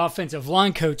about the offensive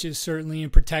line coaches, certainly in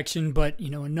protection, but,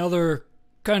 another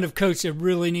kind of coach that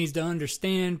really needs to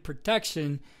understand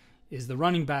protection is the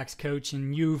running backs coach,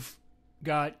 and you've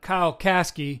got Kyle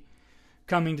Caskey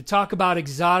coming to talk about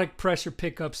exotic pressure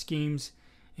pickup schemes.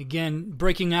 Again,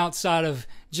 breaking outside of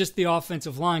just the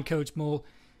offensive line coach mold.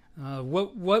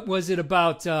 What was it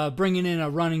about bringing in a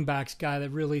running backs guy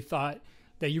that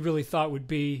you really thought would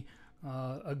be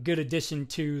a good addition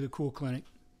to the Cool Clinic?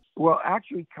 Well,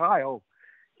 actually, Kyle,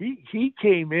 he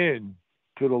came in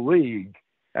to the league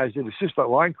as an assistant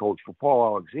line coach for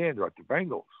Paul Alexander at the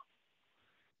Bengals.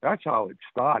 That's how it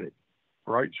started,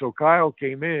 right? So Kyle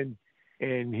came in,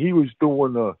 and he was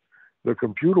doing the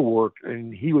computer work,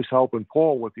 and he was helping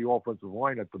Paul with the offensive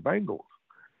line at the Bengals.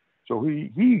 So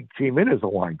he came in as a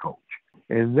line coach.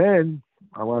 And then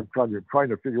I'm trying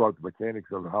to figure out the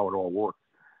mechanics of how it all worked.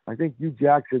 I think Hugh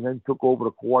Jackson then took over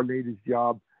the coordinator's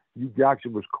job. Hugh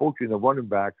Jackson was coaching the running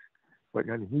backs, but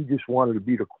then he just wanted to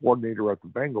be the coordinator at the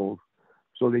Bengals.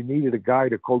 So they needed a guy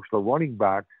to coach the running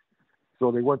backs.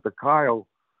 So they went to Kyle,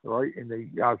 right? And they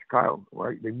asked Kyle,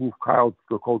 right? They moved Kyle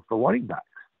to coach the running backs.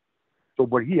 So,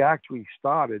 but he actually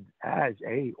started as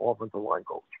a offensive line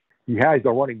coach. he has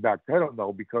the running back title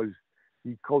now because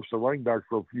he coached the running back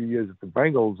for a few years at the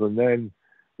Bengals, and then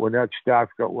when that staff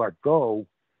got let go,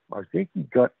 I think he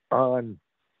got on,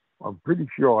 I'm pretty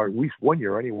sure, at least 1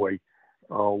 year anyway,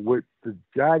 with the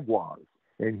Jaguars.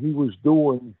 And he was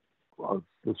doing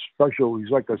he's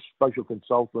like a special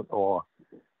consultant or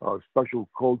a special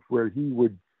coach where he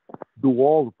would do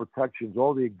all the protections,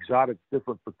 all the exotic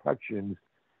different protections,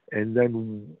 and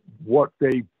then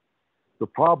the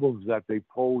problems that they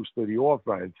posed to the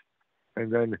offense,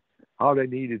 and then how they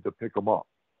needed to pick them up.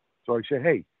 So I said,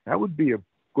 hey, that would be a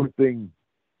good thing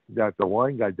that the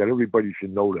line guy, that everybody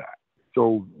should know that.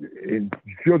 So if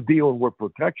you're dealing with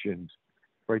protections,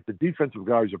 right, the defensive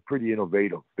guys are pretty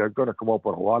innovative. They're going to come up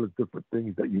with a lot of different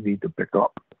things that you need to pick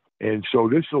up. And so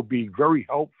this will be very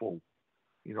helpful,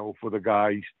 for the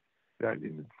guys, that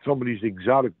some of these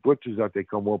exotic blitzes that they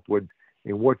come up with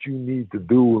and what you need to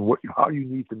do and how you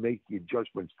need to make the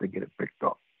adjustments to get it picked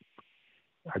up.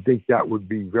 I think that would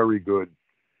be very good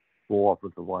for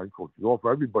offensive line coaches, or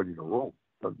for everybody in the room.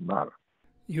 Doesn't matter.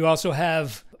 You also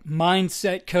have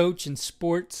mindset coach and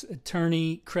sports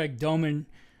attorney Craig Doman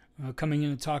coming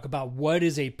in to talk about what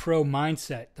is a pro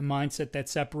mindset, the mindset that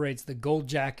separates the Gold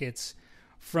Jackets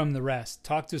from the rest.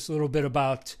 Talk to us a little bit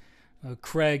about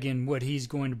Craig and what he's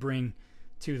going to bring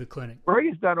to the clinic.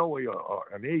 Craig is not only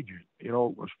an agent,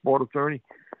 a sport attorney,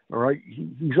 all right?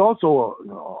 He's also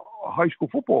a high school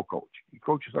football coach. He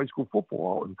coaches high school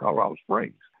football out in Colorado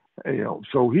Springs. And,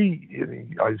 so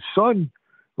his son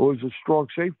was a strong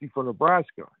safety for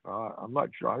Nebraska. I'm not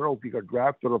sure. I don't know if he got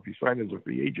drafted or if he signed as a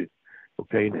free agent,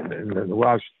 okay, in the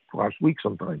last week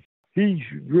sometime. He's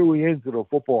really into the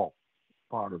football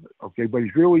part of it, okay, but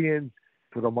he's really into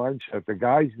the mindset, the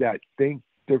guys that think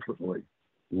differently.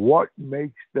 What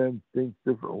makes them think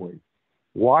differently?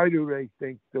 Why do they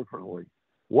think differently?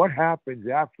 What happens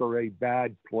after a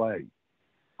bad play?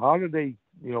 How do they,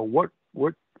 what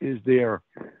is their,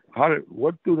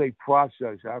 what do they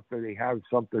process after they have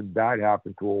something bad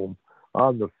happen to them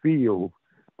on the field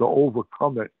to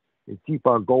overcome it and keep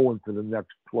on going to the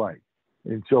next play?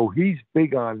 And so he's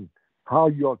big on how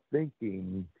you're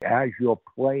thinking as you're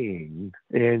playing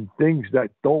and things that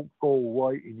don't go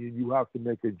right, and you have to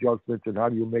make adjustments, and how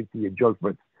do you make the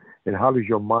adjustments, and how does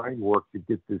your mind work to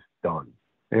get this done?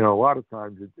 And a lot of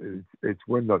times it's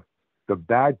when the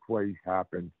bad plays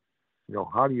happen,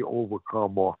 how do you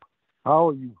overcome, or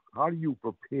how do you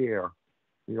prepare,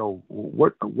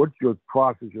 what's your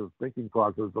process, your thinking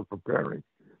process of preparing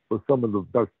for some of the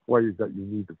best players that you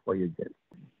need to play against.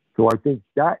 So I think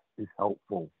that is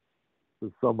helpful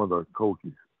to some of the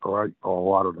coaches, all right, or a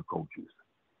lot of the coaches.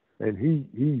 And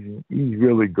he's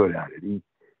really good at it.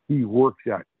 He works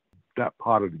at that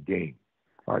part of the game.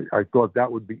 I thought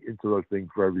that would be interesting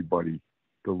for everybody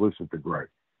to listen to Greg.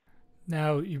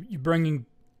 Now, you're bringing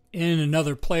in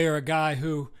another player, a guy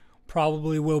who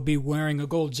probably will be wearing a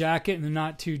gold jacket in the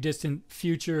not-too-distant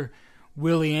future,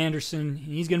 Willie Anderson.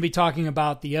 He's going to be talking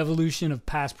about the evolution of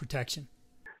pass protection.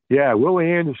 Yeah, Willie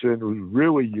Anderson was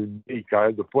really unique. I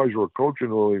had the pleasure of coaching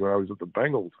Willie when I was at the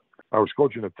Bengals. I was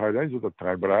coaching the tight ends at the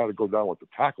time, but I had to go down with the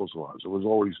tackles was. It was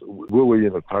always Willie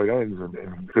and the tight ends,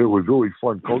 and it was really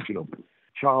fun coaching them.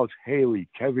 Charles Haley,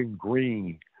 Kevin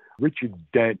Green, Richard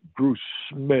Dent, Bruce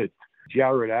Smith,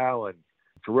 Jared Allen,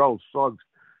 Terrell Suggs.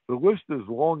 The list is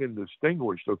long and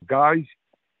distinguished of guys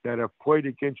that have played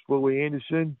against Willie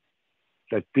Anderson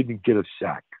that didn't get a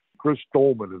sack. Chris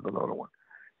Dolman is another one.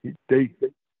 They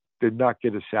did not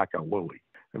get a sack on Willie.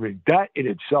 I mean, that in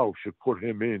itself should put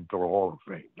him into the Hall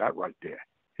of Fame, that right there.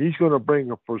 He's going to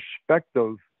bring a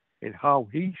perspective in how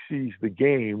he sees the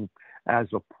game as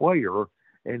a player,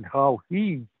 and how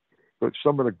but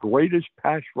some of the greatest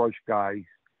pass rush guys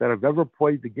that have ever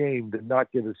played the game did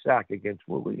not get a sack against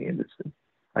Willie Anderson.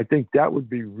 I think that would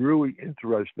be really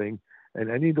interesting, and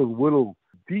any of the little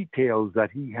details that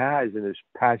he has in his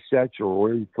pass sets, or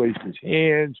where he placed his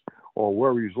hands, or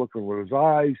where he's looking with his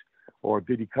eyes, or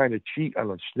did he kind of cheat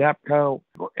on a snap count,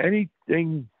 or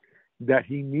anything that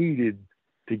he needed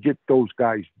to get those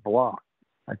guys blocked.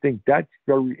 I think that's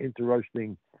very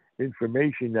interesting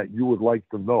information that you would like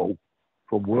to know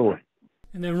from Willie.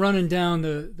 And then running down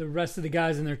the rest of the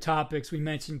guys and their topics, we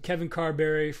mentioned Kevin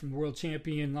Carberry from the world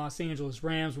champion Los Angeles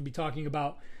Rams. We'll be talking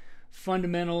about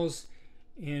fundamentals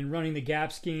in running the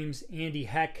gap schemes. Andy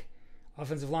Heck,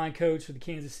 offensive line coach for the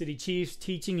Kansas City Chiefs,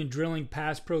 teaching and drilling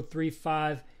pass pro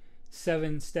 3-5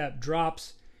 7-step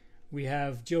drops. We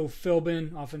have Joe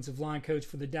Philbin, offensive line coach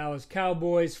for the Dallas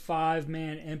Cowboys,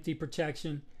 5-man empty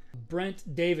protection.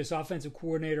 Brent Davis, offensive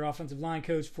coordinator, offensive line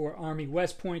coach for Army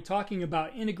West Point, talking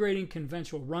about integrating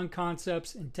conventional run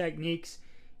concepts and techniques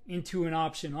into an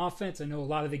option offense. I know a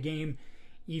lot of the game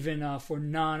even for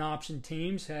non-option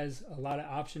teams, has a lot of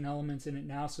option elements in it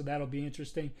now, so that'll be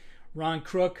interesting. Ron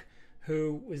Crook,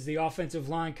 who was the offensive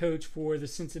line coach for the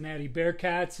Cincinnati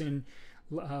Bearcats in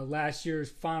last year's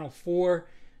Final Four,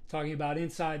 talking about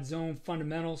inside zone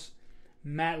fundamentals.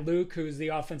 Matt Luke, who is the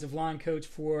offensive line coach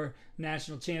for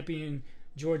national champion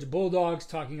Georgia Bulldogs,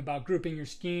 talking about grouping your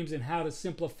schemes and how to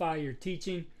simplify your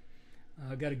teaching.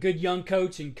 Got a good young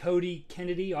coach in Cody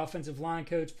Kennedy, offensive line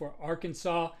coach for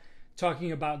Arkansas,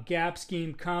 talking about gap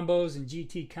scheme combos and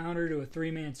GT counter to a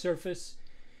three-man surface.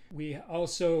 We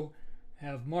also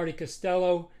have Marty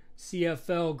Costello,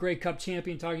 CFL Grey Cup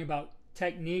champion, talking about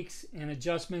techniques and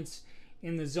adjustments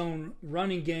in the zone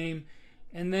running game.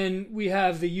 And then we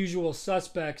have the usual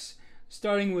suspects,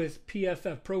 starting with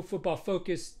PFF Pro Football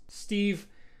Focus Steve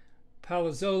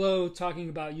Palazzolo, talking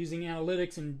about using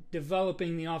analytics and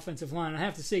developing the offensive line. I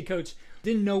have to say, Coach,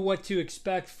 didn't know what to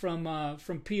expect from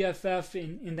PFF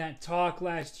in that talk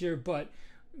last year, but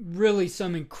really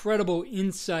some incredible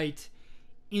insight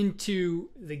into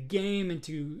the game,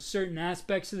 into certain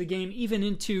aspects of the game, even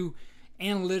into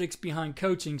analytics behind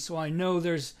coaching. So I know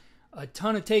there's a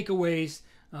ton of takeaways,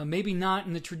 maybe not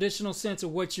in the traditional sense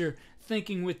of what you're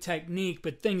thinking with technique,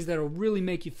 but things that will really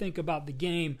make you think about the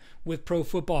game with Pro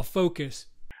Football Focus.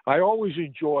 I always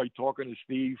enjoy talking to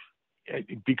Steve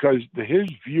because his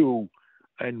view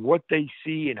and what they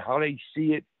see and how they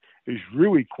see it is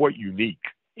really quite unique.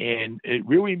 And it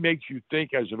really makes you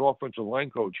think as an offensive line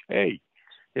coach, hey,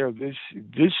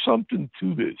 there's something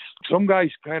to this. Some guys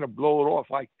kind of blow it off.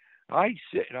 I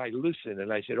sit and I listen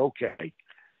and I said, okay,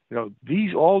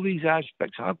 all these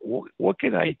aspects, what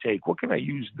can I take? What can I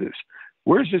use this?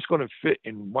 Where is this going to fit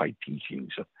in my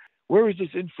teachings? Where is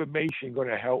this information going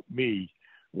to help me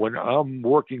when I'm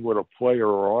working with a player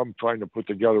or I'm trying to put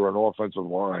together an offensive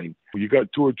line? You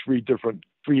got 2 or 3 different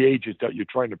free agents that you're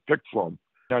trying to pick from.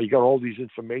 Now you got all these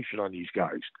information on these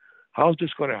guys. How's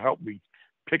this going to help me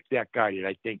pick that guy that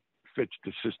I think fits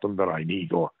the system that I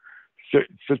need or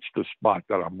fits the spot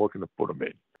that I'm looking to put him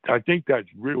in? I think that's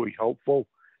really helpful.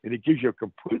 And it gives you a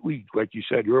completely, like you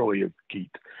said earlier,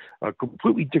 Keith, a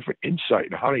completely different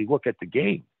insight on how they look at the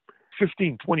game.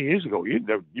 15, 20 years ago,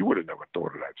 you would have never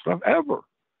thought of that stuff, ever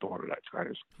thought of that kind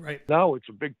of stuff. Right. Now it's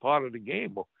a big part of the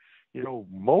game.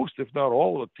 Most, if not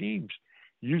all of the teams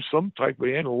use some type of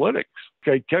analytics.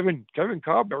 Okay, Kevin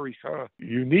Carberry's kind of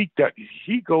unique that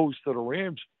he goes to the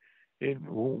Rams in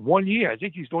 1 year. I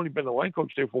think he's only been the line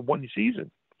coach there for 1 season,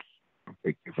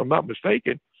 if I'm not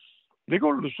mistaken. They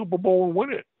go to the Super Bowl and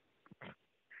win it.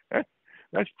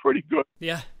 That's pretty good.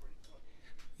 Yeah.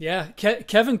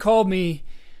 Kevin called me,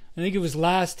 I think it was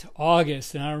last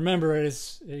August, and I remember it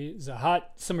was a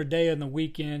hot summer day on the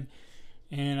weekend,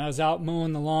 and I was out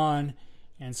mowing the lawn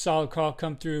and saw a call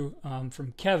come through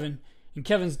from Kevin. And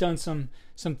Kevin's done some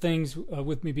things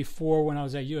with me before when I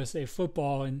was at USA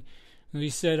Football, and he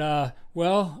said, I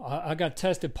got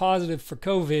tested positive for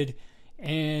COVID,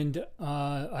 and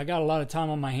I got a lot of time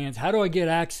on my hands. How do I get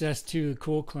access to the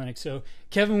Cool Clinic? So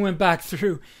Kevin went back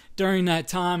through during that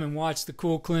time and watched the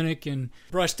Cool Clinic and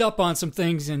brushed up on some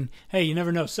things. And, hey, you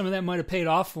never know. Some of that might have paid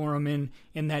off for him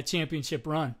in that championship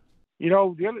run. The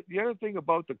other thing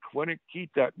about the clinic, Keith,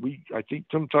 that I think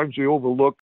sometimes we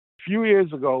overlook, a few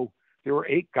years ago, there were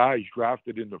 8 guys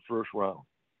drafted in the first round.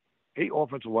 8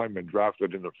 offensive linemen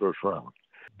drafted in the first round.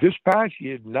 This past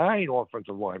year, 9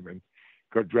 offensive linemen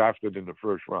got drafted in the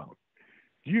first round.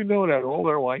 Do you know that all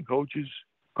their line coaches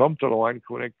come to the line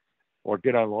clinic or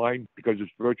get online because it's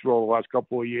virtual the last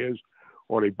couple of years,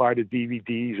 or they buy the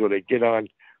DVDs, or they get on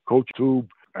Coach Tube,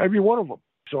 every one of them.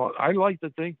 So I like to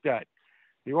think that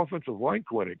the offensive line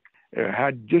clinic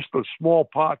had just a small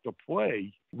part to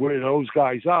play where those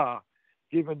guys are,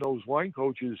 giving those line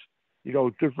coaches,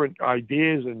 different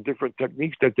ideas and different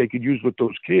techniques that they could use with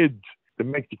those kids to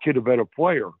make the kid a better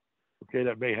player. Okay,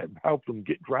 that may help them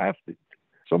get drafted.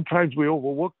 Sometimes we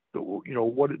overlook,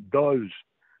 what it does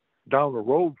down the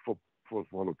road for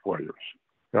the players.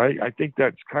 Right? I think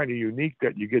that's kind of unique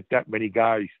that you get that many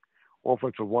guys,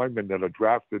 offensive linemen that are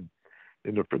drafted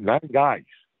in the 9 guys.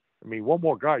 I mean, one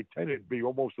more guy, 10 would be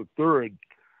almost a third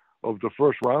of the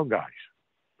first round guys.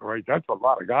 All right, that's a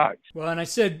lot of guys. Well, and I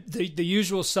said the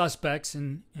usual suspects,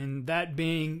 and that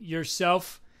being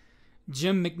yourself,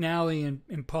 Jim McNally,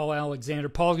 and Paul Alexander.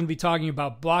 Paul's going to be talking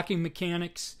about blocking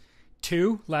mechanics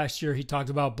 2. Last year he talked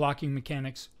about blocking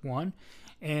mechanics 1.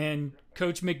 And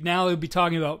Coach McNally will be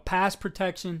talking about pass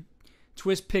protection,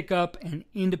 twist pickup, and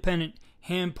independent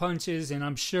hand punches, and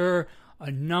I'm sure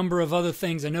a number of other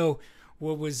things. I know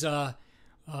what was, I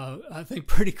think,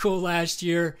 pretty cool last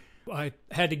year. I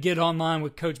had to get online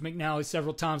with Coach McNally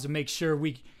several times to make sure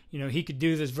he could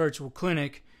do this virtual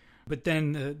clinic. But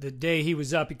then the day he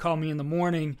was up, he called me in the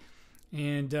morning,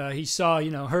 and he saw,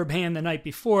 Herb Hand the night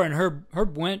before, and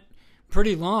Herb went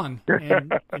pretty long.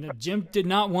 And Jim did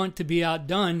not want to be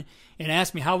outdone and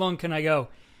asked me, how long can I go?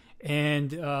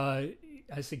 And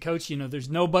I said, Coach, there's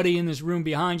nobody in this room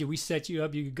behind you. We set you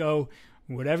up. You could go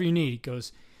whatever you need. He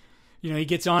goes, he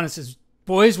gets on and says,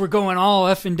 boys, we're going all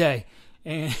effing day.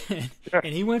 And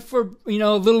he went for, a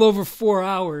little over 4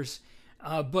 hours,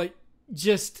 but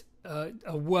just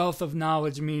a wealth of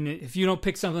knowledge. I mean, if you don't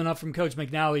pick something up from Coach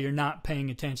McNally, you're not paying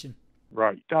attention.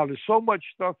 Right. Now, there's so much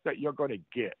stuff that you're going to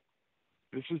get.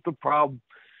 This is the problem.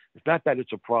 It's not that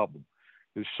it's a problem.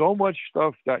 There's so much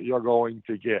stuff that you're going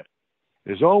to get.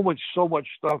 There's always so much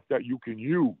stuff that you can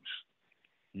use.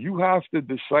 You have to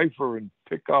decipher and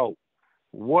pick out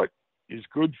what is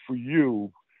good for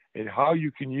you and how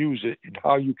you can use it and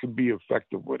how you can be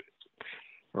effective with it.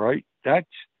 Right? That's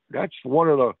one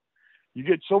of the, you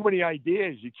get so many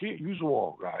ideas, you can't use them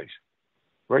all, guys.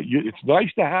 Right? It's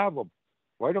nice to have them.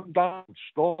 Write them down,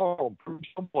 store them, put them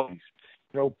someplace.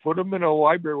 Put them in a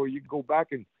library where you can go back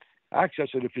and access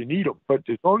it if you need them. But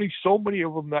there's only so many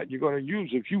of them that you're going to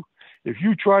use. If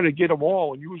you try to get them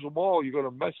all and use them all, you're going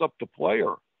to mess up the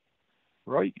player,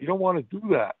 right? You don't want to do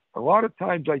that. A lot of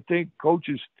times I think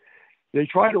coaches, they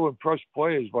try to impress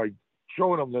players by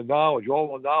showing them the knowledge,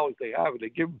 all the knowledge they have. They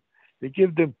give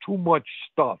them too much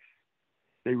stuff.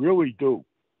 They really do.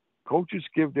 Coaches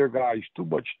give their guys too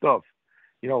much stuff.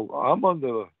 I'm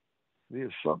under the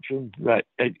assumption that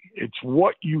it's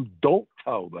what you don't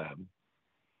tell them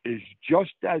is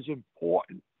just as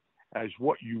important as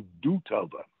what you do tell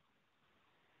them.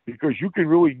 Because you can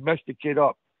really mess the kid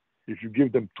up if you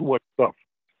give them too much stuff.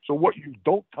 So what you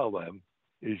don't tell them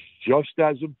is just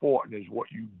as important as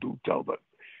what you do tell them.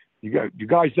 You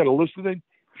guys that are listening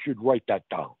should write that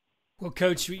down. Well,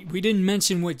 Coach, we didn't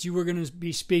mention what you were going to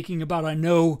be speaking about. I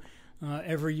know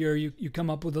every year you come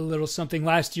up with a little something.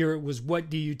 Last year it was, what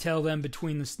do you tell them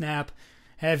between the snap?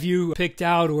 Have you picked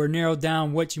out or narrowed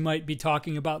down what you might be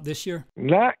talking about this year?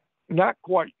 Not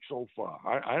quite so far.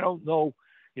 I don't know.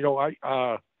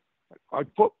 I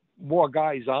put more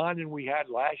guys on than we had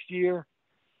last year,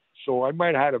 so I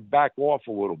might have had to back off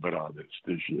a little bit on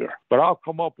this year. But I'll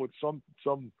come up with some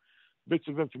bits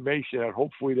of information that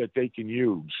hopefully that they can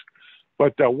use.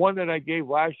 But the one that I gave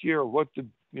last year, what do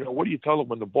you tell them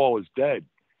when the ball is dead?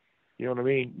 You know what I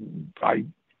mean?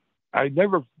 I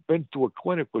never been to a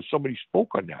clinic where somebody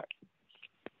spoke on that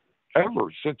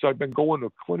ever since I've been going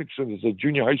to clinics as a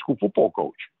junior high school football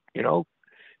coach.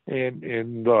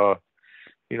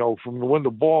 From when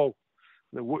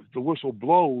the whistle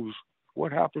blows,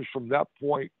 what happens from that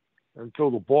point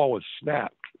until the ball is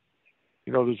snapped?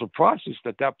 There's a process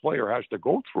that player has to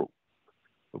go through.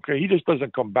 Okay, he just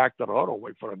doesn't come back to the huddle,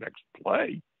 wait for the next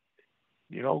play.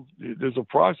 There's a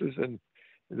process, and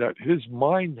that his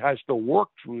mind has to work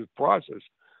through the process.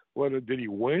 Whether did he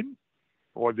win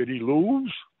or did he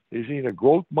lose? Is he in a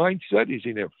growth mindset? Is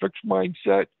he in a fixed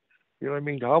mindset? You know what I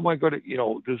mean? How am I going to,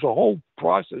 there's a whole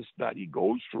process that he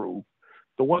goes through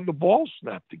to when the ball's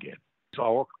snapped again.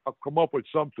 So I'll come up with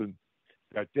something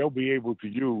that they'll be able to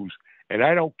use. And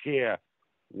I don't care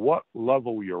what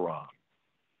level you're on.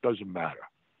 Doesn't matter.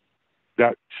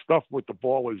 That stuff with the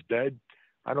ball is dead.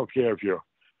 I don't care if you're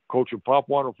coaching Pop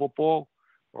Warner football,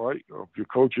 all right, or if you're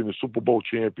coaching the Super Bowl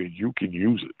champion, you can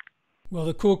use it. Well,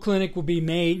 the Cool Clinic will be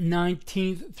May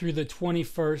 19th through the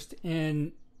 21st.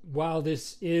 And while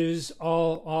this is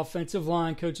all offensive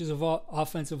line, coaches of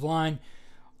offensive line,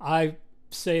 I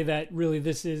say that really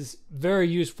this is very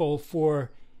useful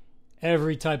for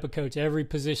every type of coach, every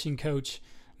position coach.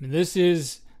 I mean, this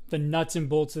is the nuts and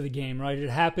bolts of the game, right? It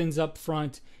happens up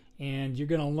front, and you're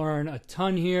going to learn a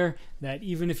ton here that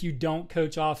even if you don't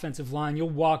coach offensive line, you'll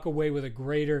walk away with a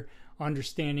greater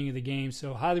understanding of the game.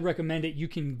 So highly recommend it. You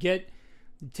can get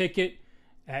the ticket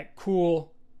at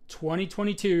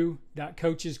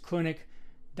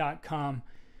cool2022.coachesclinic.com.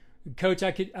 Coach,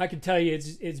 I could tell you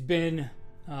it's been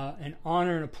an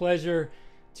honor and a pleasure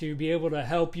to be able to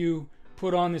help you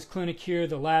put on this clinic here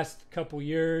the last couple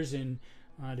years, and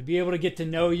to be able to get to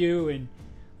know you and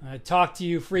talk to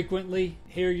you frequently,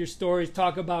 hear your stories,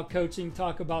 talk about coaching,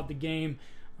 talk about the game.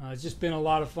 It's just been a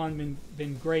lot of fun,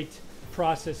 been great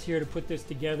process here to put this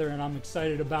together, and I'm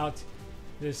excited about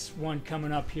this one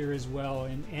coming up here as well.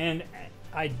 And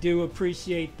I do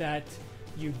appreciate that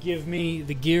you give me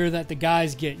the gear that the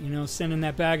guys get, sending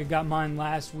that bag. I got mine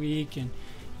last week, and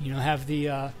have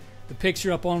the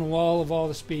picture up on the wall of all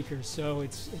the speakers. So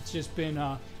it's just been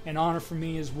an honor for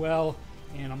me as well,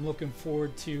 and I'm looking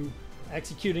forward to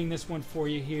executing this one for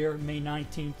you here May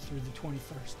 19th through the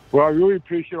 21st. Well, I really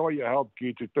appreciate all your help,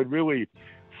 Keith. It's been really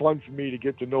fun for me to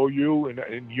get to know you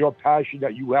and your passion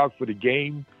that you have for the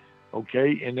game,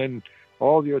 okay? And then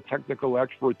all your technical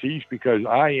expertise, because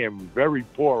I am very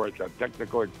poor at that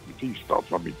technical expertise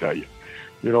stuff, let me tell you.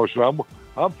 You know, so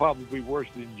I'm probably worse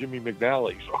than Jimmy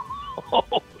McNally.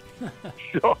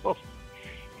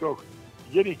 So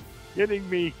getting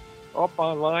me up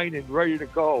online and ready to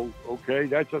go, okay,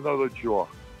 that's another chore.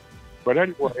 But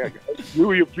anyway, I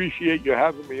really appreciate you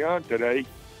having me on today.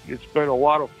 It's been a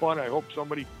lot of fun. I hope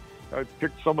somebody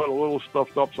picked some of the little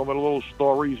stuff up, some of the little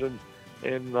stories, and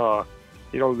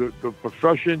you know, the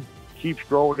profession keeps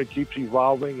growing, it keeps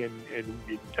evolving, and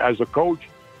as a coach,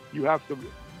 you have to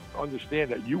understand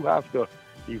that you have to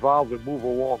evolve and move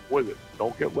along with it.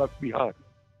 Don't get left behind.